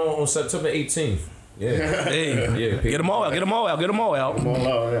dropping on September 18th. Yeah. Hey, Yeah. get them all out. Get them all out. Get them all out. Come on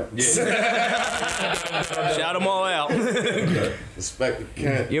out, yeah. Shout them all out. Respect the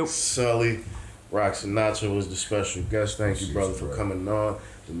camp. Yep. Sully. Rock Sinatra was the special guest. Thank you, brother, for coming on.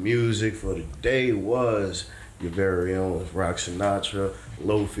 The music for the day was your very own Rock Sinatra.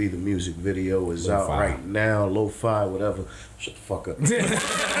 Lo-fi, the music video is out right now. Lo-fi, whatever. Shut the fuck up.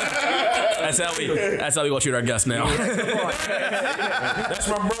 That's how we gonna treat our guests now. That's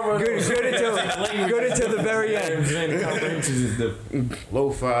my brother. Good until the very end.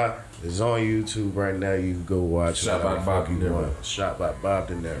 Lo-fi is on YouTube right now. You can go watch it. Shot by Bob De Niro. Shot by Bob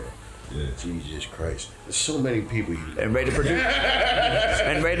De Niro. Yeah. Jesus Christ. There's so many people you And ready to produce.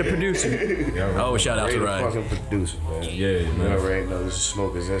 Oh, shout out to Ryan. Ryan. Fucking producer, man. Yeah, You man. already know this is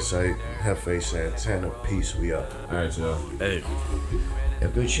Smokers Insight. Hefe Santana. Peace. We up. All right, y'all. Hey. Yeah,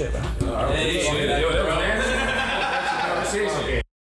 good shit, man. Hey, that was nasty.